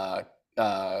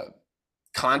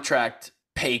contract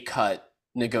pay cut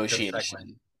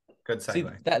negotiation. Good segue. See,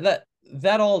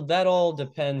 that all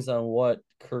depends on what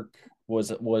Kirk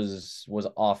was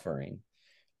offering.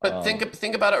 But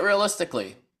think about it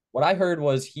realistically. What I heard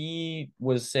was he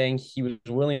was saying he was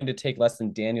willing to take less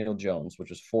than Daniel Jones, which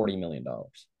was $40 million.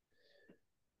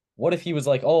 What if he was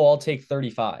like, oh, I'll take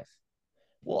 35?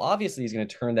 Well, obviously he's going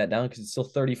to turn that down because it's still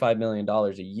 $35 million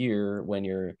a year when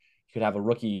you could have a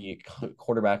rookie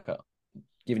quarterback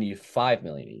giving you $5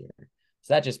 million a year.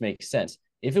 So that just makes sense.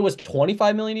 If it was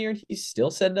 $25 million a year and he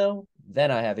still said no, then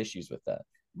I have issues with that.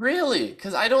 Really?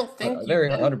 Because I don't think very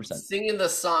 100% singing the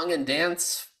song and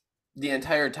dance the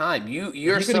entire time.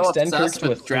 You're so obsessed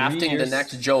with drafting the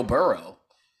next Joe Burrow.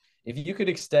 If you could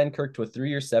extend Kirk to a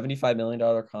 3-year, $75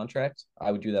 million contract,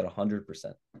 I would do that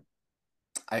 100%.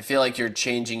 I feel like you're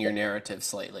changing your narrative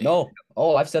slightly. No.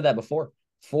 Oh, I've said that before.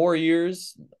 4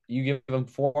 years, you give him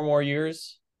 4 more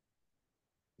years.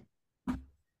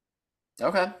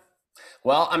 Okay.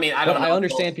 Well, I mean, I don't know. I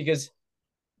understand because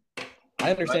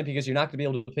you're not going to be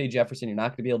able to pay Jefferson. You're not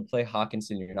going to be able to play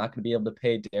Hawkinson. You're not going to be able to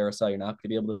pay Darrisaw. You're not going to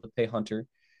be able to pay Hunter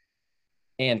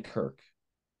and Kirk.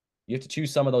 You have to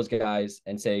choose some of those guys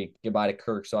and say goodbye to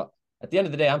Kirk. So at the end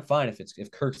of the day, I'm fine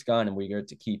if Kirk's gone and we get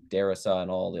to keep Darrisaw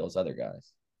and all those other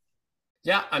guys.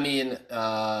 Yeah, I mean,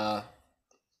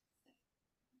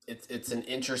 it's an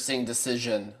interesting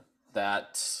decision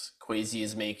that Kwesi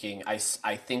is making. I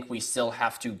think we still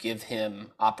have to give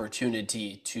him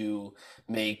opportunity to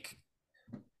make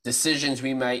decisions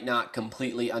we might not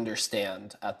completely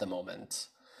understand at the moment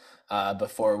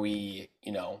before we,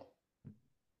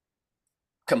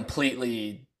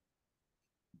 completely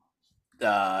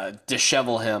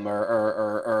dishevel him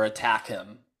or attack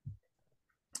him.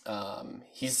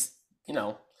 He's,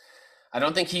 I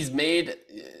don't think he's made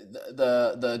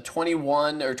the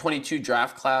 21 or 22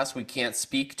 draft class. We can't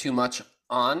speak too much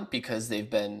on because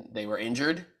they were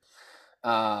injured.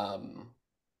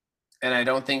 And I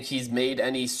don't think he's made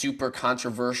any super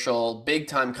controversial, big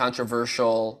time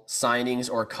controversial signings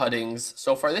or cuttings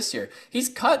so far this year. He's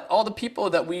cut all the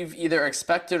people that we've either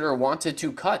expected or wanted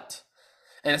to cut.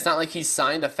 And it's not like he's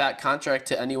signed a fat contract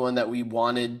to anyone that we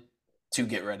wanted to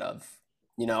get rid of.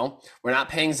 You know, we're not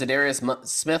paying Zadarius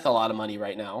Smith a lot of money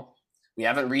right now. We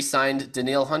haven't re-signed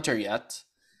Danielle Hunter yet.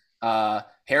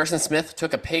 Harrison Smith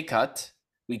took a pay cut.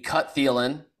 We cut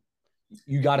Thielen.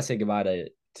 You got to say goodbye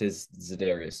to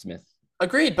Zadarius Smith.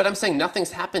 Agreed, but I'm saying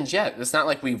nothing's happened yet. It's not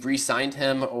like we've re-signed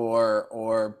him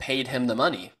or paid him the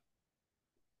money.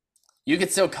 You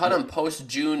could still cut him post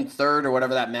June 3rd or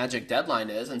whatever that magic deadline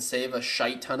is and save a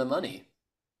shite ton of money.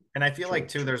 And I feel like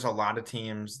too, there's a lot of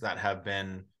teams that have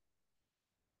been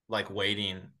like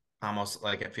waiting, almost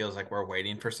like it feels like we're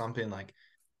waiting for something. Like,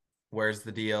 where's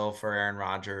the deal for Aaron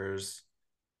Rodgers?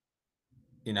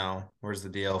 You know, where's the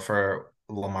deal for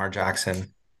Lamar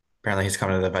Jackson? Apparently he's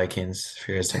coming to the Vikings, if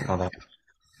you guys didn't know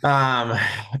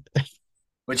that.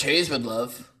 Which Hayes would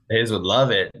love. Hayes would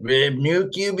love it. New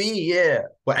QB, yeah.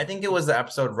 But I think it was the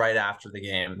episode right after the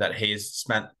game that Hayes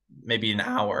spent maybe an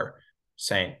hour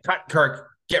saying, cut Kirk,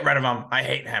 get rid of him. I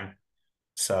hate him.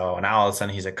 So now all of a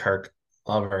sudden he's a Kirk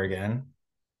lover again.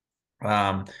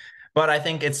 But I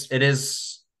think it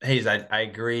is Hayes. I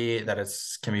agree that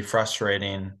can be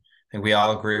frustrating. I think we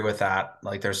all agree with that.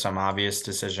 Like there's some obvious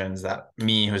decisions that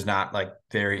me, who's not like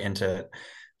very into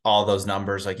all those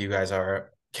numbers like you guys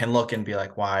are, can look and be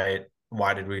like, why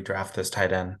did we draft this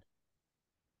tight end?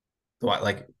 What,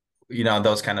 like, you know,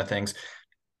 those kind of things.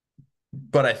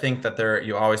 But I think that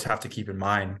you always have to keep in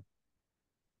mind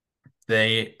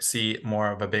they see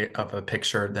more of a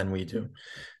picture than we do.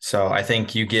 So I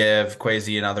think you give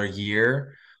Kwesi another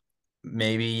year,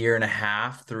 maybe a year and a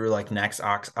half through like next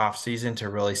off season to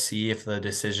really see if the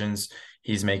decisions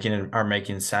he's making are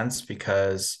making sense,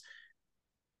 because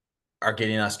are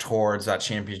getting us towards that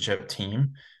championship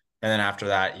team. And then after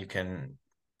that, you can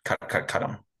cut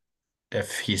him.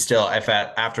 If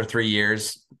after 3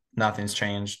 years, nothing's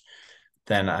changed,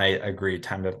 then I agree.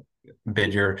 Time to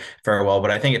bid your farewell.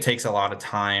 But I think it takes a lot of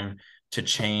time to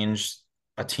change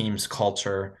a team's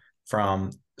culture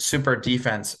from super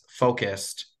defense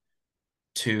focused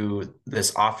to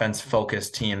this offense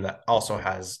focused team that also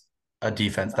has a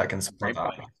defense that can support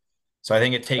that. So I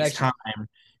think it takes time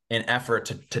and effort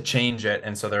to change it.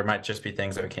 And so there might just be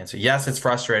things that we can't see. Yes, it's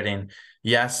frustrating.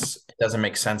 Yes, it doesn't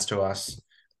make sense to us.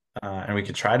 And we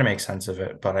could try to make sense of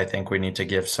it, but I think we need to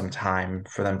give some time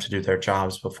for them to do their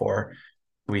jobs before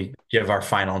we give our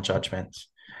final judgment.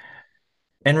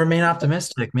 And remain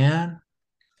optimistic, man.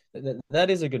 That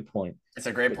is a good point. It's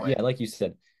a great point. Yeah, like you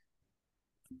said,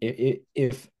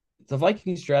 if the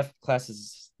Vikings draft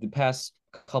classes the past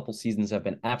couple seasons have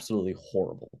been absolutely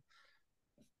horrible,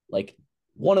 like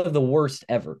one of the worst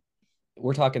ever.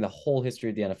 We're talking the whole history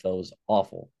of the NFL was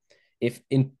awful. If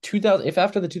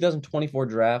after the 2024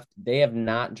 draft, they have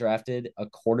not drafted a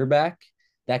quarterback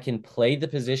that can play the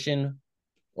position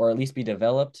or at least be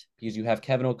developed, because you have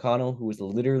Kevin O'Connell, who is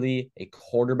literally a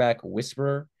quarterback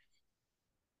whisperer,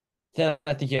 then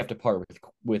I think you have to part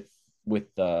with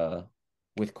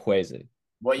Kwesi.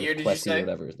 What year did you say?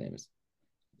 Whatever his name is.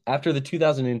 After the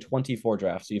 2024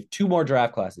 draft, so you have 2 more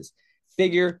draft classes.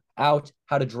 Figure out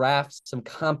how to draft some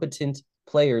competent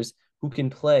players who can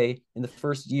play in the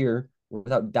first year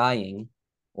without dying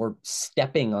or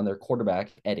stepping on their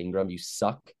quarterback. Ed Ingram, you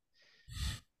suck.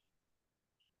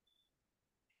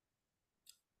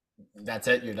 That's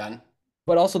it. You're done.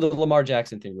 But also the Lamar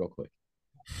Jackson thing, real quick.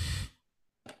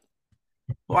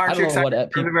 Well, aren't you excited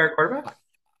for the quarterback?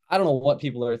 I don't know what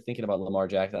people are thinking about Lamar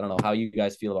Jackson. I don't know how you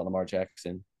guys feel about Lamar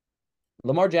Jackson.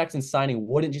 Lamar Jackson signing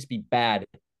wouldn't just be bad.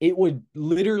 It would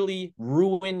literally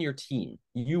ruin your team.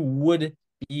 You would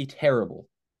be terrible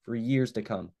for years to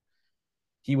come.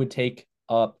 He would take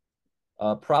up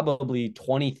probably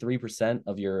 23%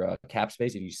 of your cap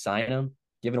space if you sign him,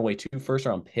 giving away 2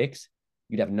 first-round picks.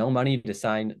 You'd have no money to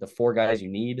sign the 4 guys you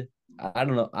need. I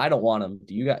don't know. I don't want him.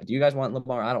 Do you guys want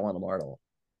Lamar? I don't want Lamar at all.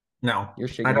 No,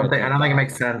 I don't think it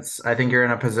makes sense. I think you're in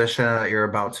a position that you're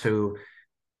about to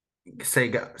say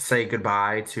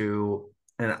goodbye to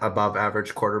an above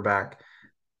average quarterback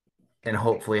and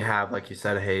hopefully have, like you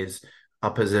said, Hayes, a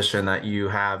position that you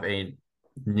have a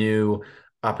new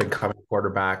up and coming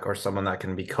quarterback or someone that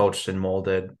can be coached and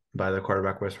molded by the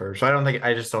quarterback whisperer. So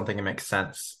I just don't think it makes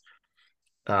sense.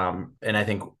 And I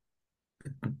think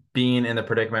being in the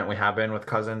predicament we have been with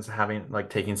Cousins, having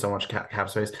like taking so much cap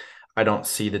space, I don't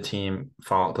see the team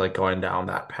going down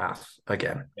that path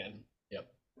again. Yep,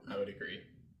 I would agree.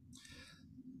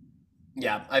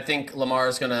 Yeah, I think Lamar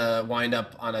is going to wind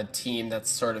up on a team that's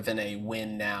sort of in a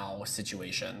win now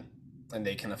situation, and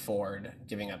they can afford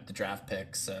giving up the draft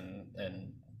picks and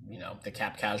you know the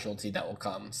cap casualty that will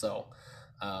come. So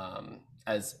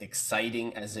as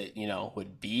exciting as it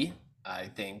would be I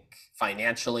think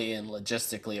financially and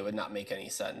logistically, it would not make any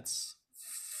sense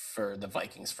for the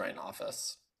Vikings front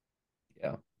office.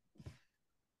 Yeah.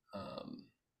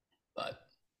 But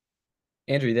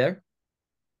Andrew, there?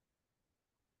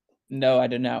 No, I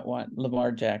do not want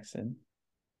Lamar Jackson.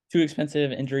 Too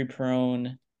expensive, injury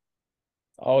prone.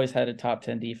 Always had a top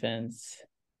 10 defense.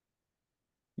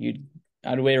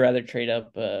 I'd way rather trade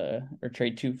up or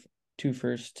trade two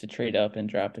first to trade up and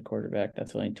draft a quarterback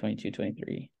that's only 22,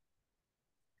 23.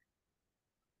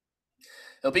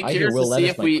 It'll be I hear curious Will to see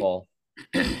Levis might fall.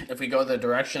 if we go the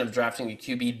direction of drafting a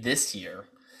QB this year.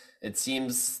 It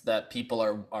seems that people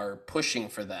are pushing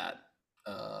for that.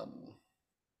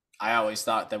 I always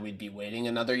thought that we'd be waiting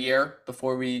another year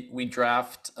before we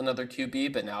draft another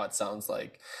QB, but now it sounds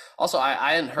like. Also,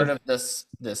 I hadn't heard of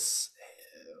this.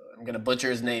 I'm gonna butcher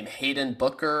his name, Hayden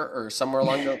Booker or somewhere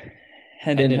along the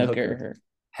Hendon Hooker.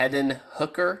 Hendon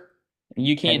Hooker.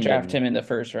 You can't draft him in the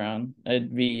first round.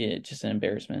 It'd be just an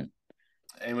embarrassment.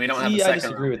 And we don't have a second. I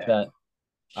disagree with that.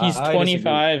 He's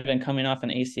 25 and coming off an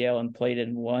ACL and played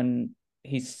in one.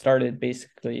 He started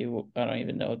basically, I don't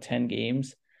even know, 10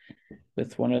 games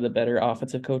with one of the better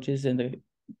offensive coaches in the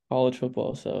college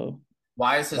football. So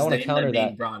why is his name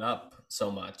being brought up so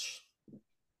much?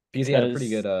 Because he had a pretty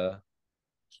good.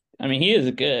 I mean, he is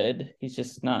good. He's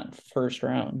just not first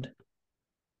round.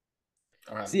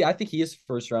 Right. See, I think he is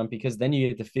first round because then you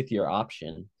get the 5th-year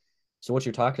option. So what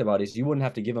you're talking about is you wouldn't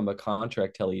have to give him a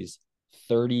contract till he's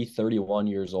 30, 31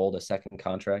 years old, a second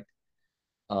contract.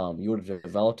 You would have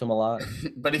developed him a lot.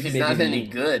 But if he's not any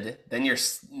good, then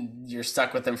you're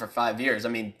stuck with him for 5 years. I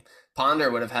mean,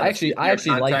 Ponder would have had I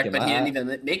actually like him, but he didn't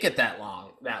even make it that long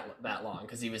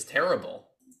because he was terrible.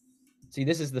 See,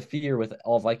 this is the fear with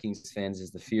all Vikings fans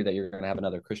is the fear that you're going to have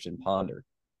another Christian Ponder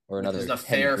or another. This is a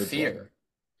fair fear.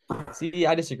 See,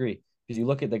 I disagree because you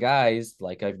look at the guys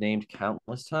like I've named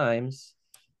countless times.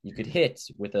 You could hit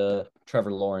with a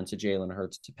Trevor Lawrence, a Jalen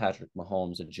Hurts, to Patrick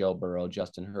Mahomes, a Joe Burrow,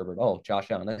 Justin Herbert. Oh, Josh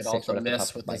Allen. That's six right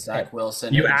miss with the Zach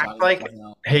Wilson. You act like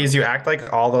Hayes. You act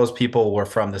like all those people were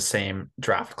from the same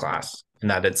draft class, and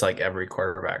that it's like every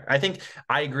quarterback. I think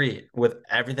I agree with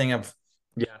everything of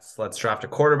yes. Let's draft a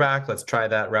quarterback. Let's try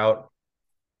that route.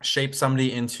 Shape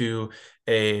somebody into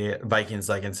a Vikings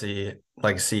legacy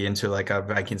into like a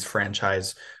Vikings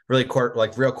franchise, really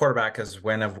real quarterback. Because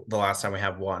when of the last time we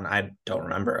have one, I don't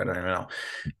remember. I don't even know.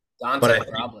 Dante,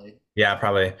 probably. Yeah,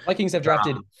 probably. Vikings have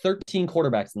drafted 13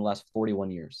 quarterbacks in the last 41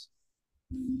 years.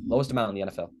 Lowest amount in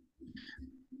the NFL.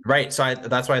 Right. So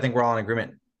that's why I think we're all in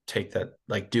agreement. Take that,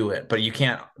 do it. But you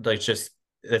can't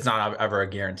it's not ever a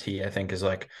guarantee. I think is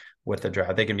with the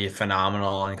draft, they can be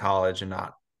phenomenal in college and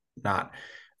not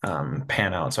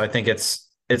pan out. So I think it's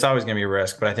always going to be a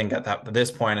risk, but I think at this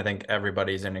point, I think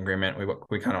everybody's in agreement.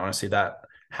 We kind of want to see that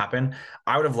happen.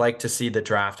 I would have liked to see the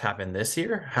draft happen this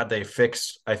year had they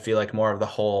fixed, I feel like, more of the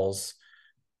holes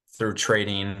through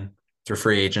trading, through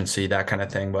free agency, that kind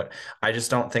of thing. But I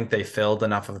just don't think they filled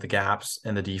enough of the gaps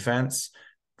in the defense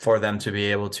for them to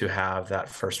be able to have that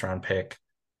first round pick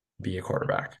be a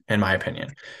quarterback, in my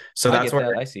opinion. So that's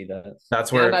where I see that.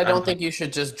 That's where I don't think you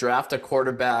should just draft a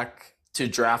quarterback to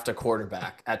draft a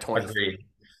quarterback at 23.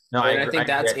 No, I think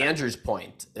that's Andrew's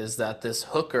point, is that this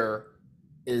Hooker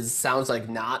sounds like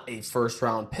not a first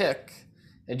round pick.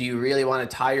 And do you really want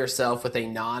to tie yourself with a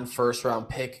non-first round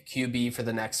pick QB for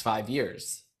the next 5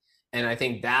 years? And I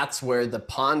think that's where the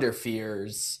Ponder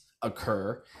fears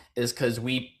occur, is because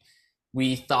we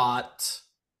thought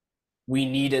we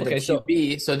needed a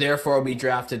QB, so therefore we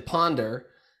drafted Ponder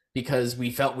because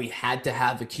we felt we had to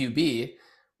have a QB.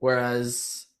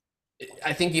 Whereas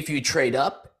I think if you trade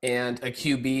up and a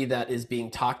QB that is being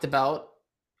talked about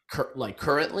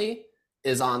currently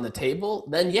is on the table,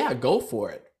 then yeah, go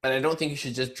for it. But I don't think you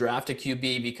should just draft a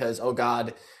QB because, oh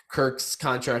God, Kirk's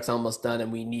contract's almost done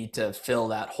and we need to fill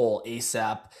that hole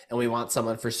ASAP and we want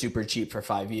someone for super cheap for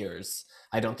 5 years.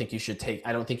 I don't think you should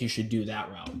do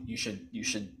that route. You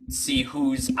should see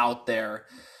who's out there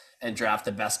and draft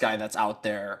the best guy that's out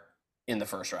there in the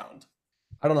first round.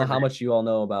 I don't know how much you all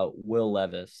know about Will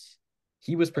Levis.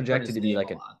 He was projected to be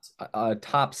like a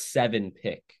top 7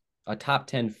 pick, a top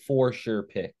 10 for sure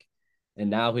pick. And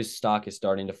now his stock is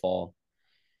starting to fall.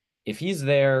 If he's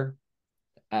there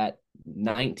at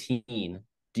 19,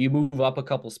 do you move up a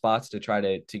couple spots to try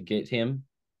to get him?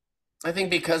 I think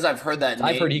because I've heard that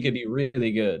I've heard he could be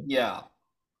really good. Yeah.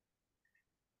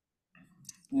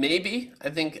 Maybe. I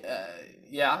think,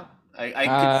 yeah. I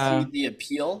could see the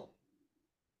appeal.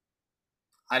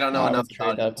 I don't know enough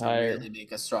about him to really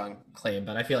make a strong claim,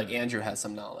 but I feel like Andrew has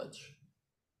some knowledge.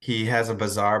 He has a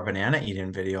bizarre banana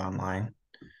eating video online.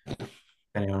 If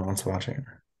anyone wants to watch it.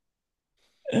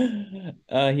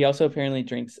 He also apparently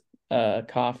drinks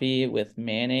coffee with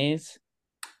mayonnaise.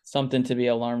 Something to be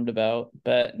alarmed about.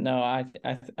 But no,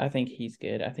 I think he's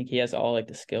good. I think he has all like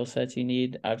the skill sets you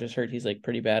need. I've just heard he's like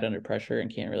pretty bad under pressure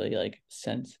and can't really like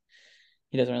sense.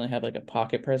 He doesn't really have like a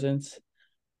pocket presence.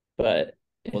 But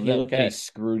if Well, you then look at, he's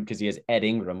screwed because he has Ed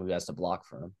Ingram who has to block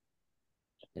for him,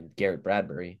 and Garrett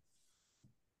Bradbury.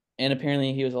 and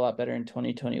apparently he was a lot better in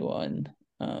 2021.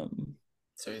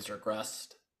 So he's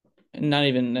regressed. Not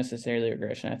even necessarily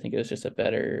regression. I think it was just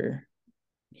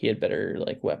he had better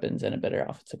like weapons and a better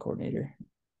offensive coordinator.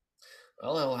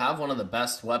 Well, he'll have one of the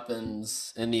best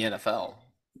weapons in the NFL.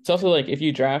 It's also like if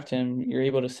you draft him, you're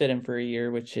able to sit him for a year,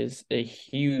 which is a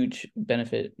huge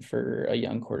benefit for a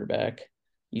young quarterback.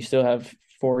 You still have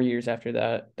 4 years after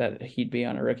that he'd be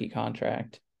on a rookie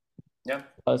contract. Yeah.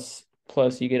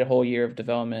 Plus you get a whole year of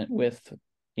development with,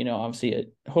 obviously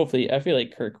hopefully I feel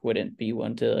like Kirk wouldn't be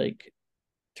one to like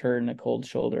turn a cold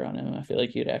shoulder on him. I feel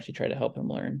like you'd actually try to help him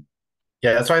learn.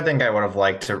 Yeah, that's why I think I would have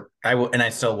liked to. And I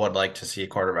still would like to see a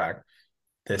quarterback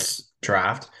this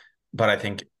draft. But I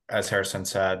think, as Harrison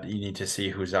said, you need to see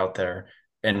who's out there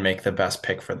and make the best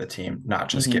pick for the team, not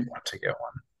just get one to get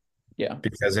one. Yeah.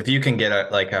 Because if you can get a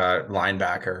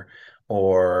linebacker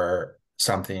or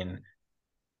something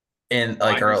in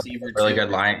like really good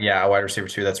line, a wide receiver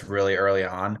too, that's really early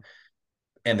on,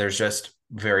 and there's just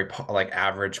very like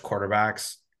average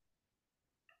quarterbacks.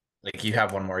 Like you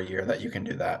have one more year that you can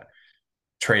do that.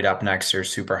 Trade up next year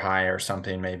super high or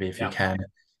something, maybe if you can,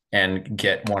 and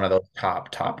get one of those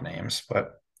top names.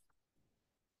 But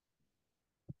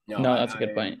no, that's a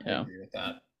good point. I agree with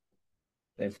that.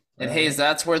 They've, And Hayes,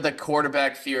 that's where the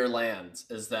quarterback fear lands,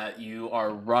 is that you are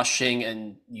rushing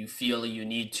and you feel you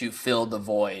need to fill the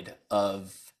void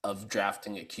of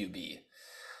drafting a QB.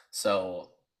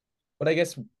 So, but I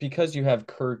guess because you have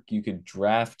Kirk, you could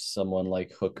draft someone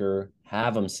like Hooker,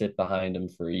 have him sit behind him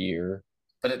for a year,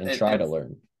 and try to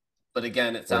learn. But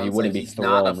again, it sounds like he's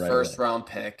not a first round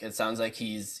pick. It sounds like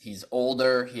he's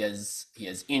older. He has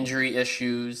injury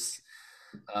issues.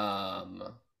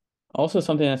 Also,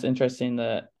 something that's interesting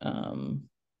that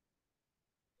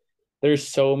there's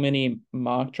so many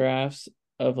mock drafts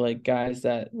of like guys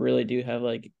that really do have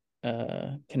like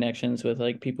connections with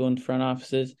like people in front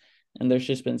offices, and there's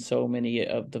just been so many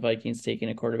of the Vikings taking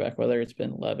a quarterback, whether it's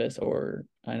been Levis or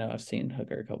I know I've seen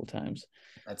Hooker a couple times.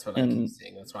 That's what I keep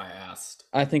seeing. That's why I asked.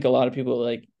 I think a lot of people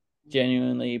like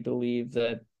genuinely believe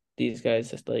that these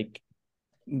guys just like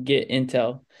get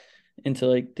intel into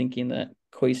like thinking that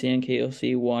Kwesi and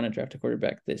KOC want to draft a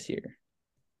quarterback this year.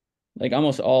 Like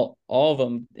almost all of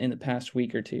them in the past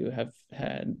week or two have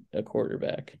had a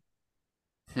quarterback,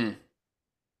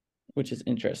 which is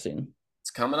interesting.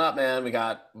 It's coming up, man. We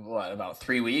got about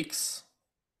 3 weeks?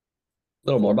 A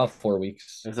little more, about 4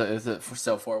 weeks. Is it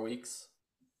still 4 weeks?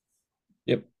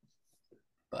 Yep.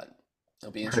 But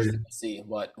it'll be interesting to see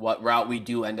what route we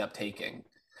do end up taking.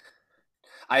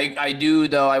 I do,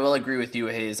 though, I will agree with you,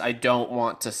 Hayes. I don't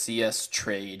want to see us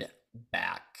trade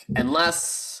back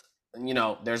unless,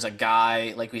 there's a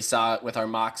guy like we saw with our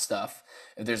mock stuff.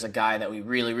 If there's a guy that we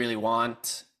really, really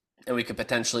want, and we could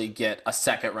potentially get a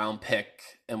second round pick,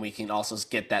 and we can also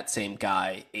get that same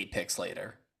guy 8 picks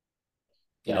later.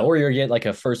 Or you get like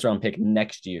a first round pick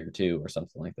next year too, or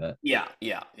something like that. Yeah.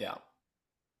 The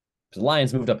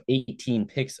Lions moved up 18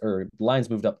 picks, or the Lions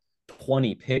moved up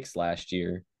 20 picks last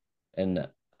year, and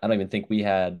I don't even think we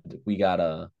got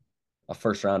a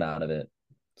first round out of it.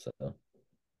 So,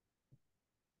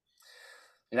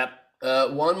 yep.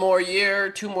 1 more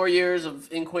year, 2 more years of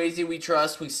Kwesi we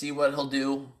trust. We see what he'll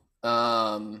do.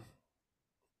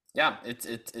 Yeah,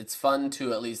 it's fun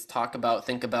to at least talk about,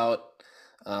 think about.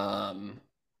 It's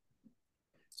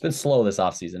been slow this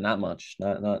offseason, not much,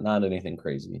 not anything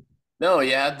crazy. No,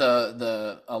 yeah,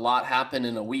 a lot happened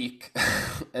in a week,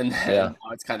 and then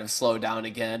now it's kind of slowed down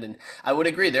again. And I would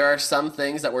agree, there are some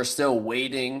things that we're still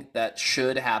waiting that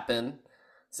should happen.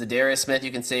 Zadarius Smith, you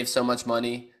can save so much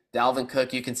money. Dalvin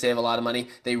Cook, you can save a lot of money.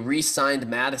 They re-signed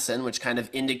Madison, which kind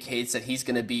of indicates that he's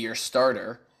going to be your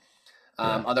starter.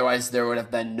 Otherwise, there would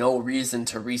have been no reason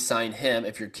to re-sign him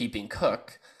if you're keeping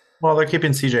Cook. Well, they're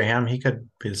keeping CJ Ham. He could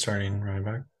be the starting running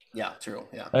back. Yeah, true.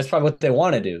 Yeah, that's probably what they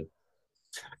want to do.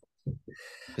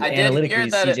 I did hear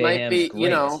that it might be,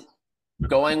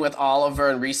 going with Oliver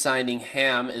and re-signing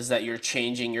Ham is that you're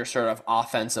changing your sort of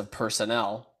offensive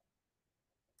personnel.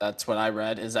 That's what I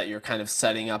read, is that you're kind of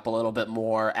setting up a little bit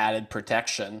more added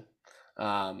protection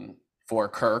for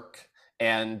Kirk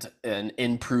and an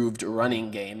improved running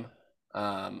game,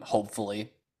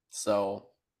 hopefully. So,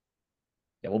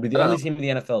 yeah, we'll be the only team in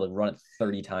the NFL to run it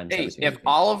 30 times. Hey, if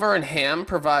Oliver and Ham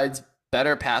provides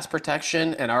better pass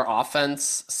protection and our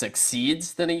offense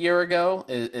succeeds than a year ago,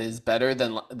 is better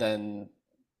than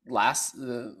last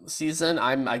season,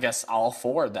 I guess all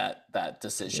for that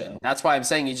decision. That's why I'm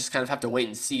saying you just kind of have to wait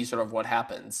and see sort of what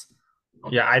happens.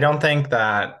 Yeah, I don't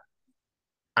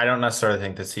necessarily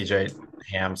think the CJ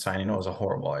Ham signing was a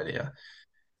horrible idea.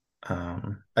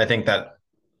 I think that,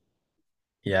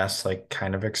 yes, like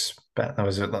kind of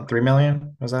was it like 3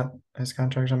 million? Was that his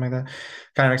contract or something like that?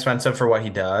 Kind of expensive for what he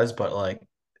does, but like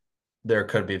there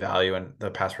could be value in the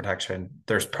pass protection.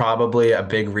 There's probably a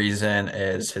big reason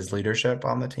is his leadership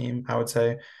on the team, I would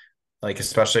say. Like,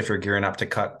 especially if you're gearing up to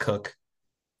cut Cook,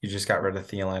 you just got rid of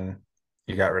Thielen,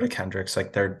 you got rid of Kendricks.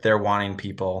 Like they're wanting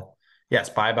people. Yes,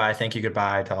 bye, thank you,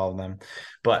 goodbye to all of them.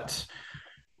 But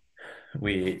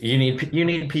you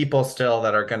need people still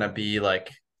that are gonna be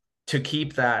like to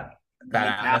keep that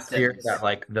atmosphere that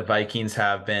like the Vikings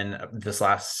have been this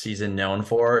last season known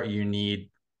for. You need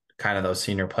kind of those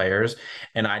senior players,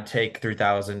 and I'd take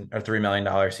 $3 million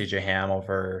CJ Ham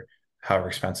over however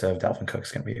expensive Dalvin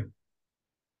Cook's gonna be.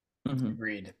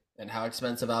 Agreed. And how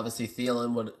expensive obviously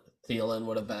Thielen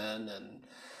would have been, and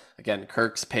again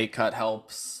Kirk's pay cut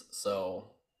helps.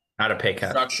 So not a pay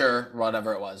cut, structure,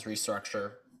 whatever it was,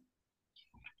 restructure.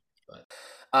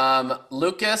 But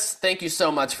Lucas, thank you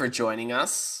so much for joining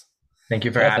us. Thank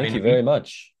you for having me. Thank you very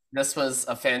much. This was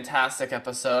a fantastic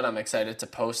episode. I'm excited to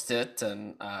post it,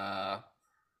 and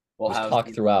we'll have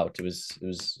talk throughout. It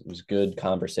was good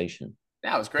conversation.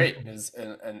 Yeah, it was great. It was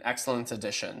an excellent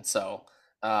addition. So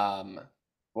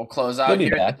we'll close out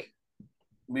here. Back.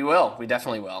 We will. We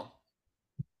definitely will.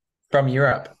 From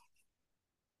Europe.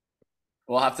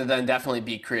 We'll have to then definitely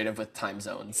be creative with time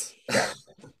zones.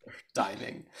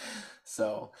 Timing.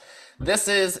 So this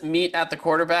is Meet at the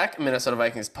Quarterback, Minnesota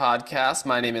Vikings podcast.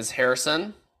 My name is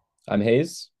Harrison. I'm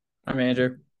Hayes. I'm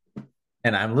Andrew.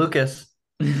 And I'm Lucas.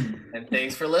 And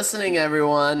thanks for listening,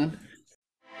 everyone.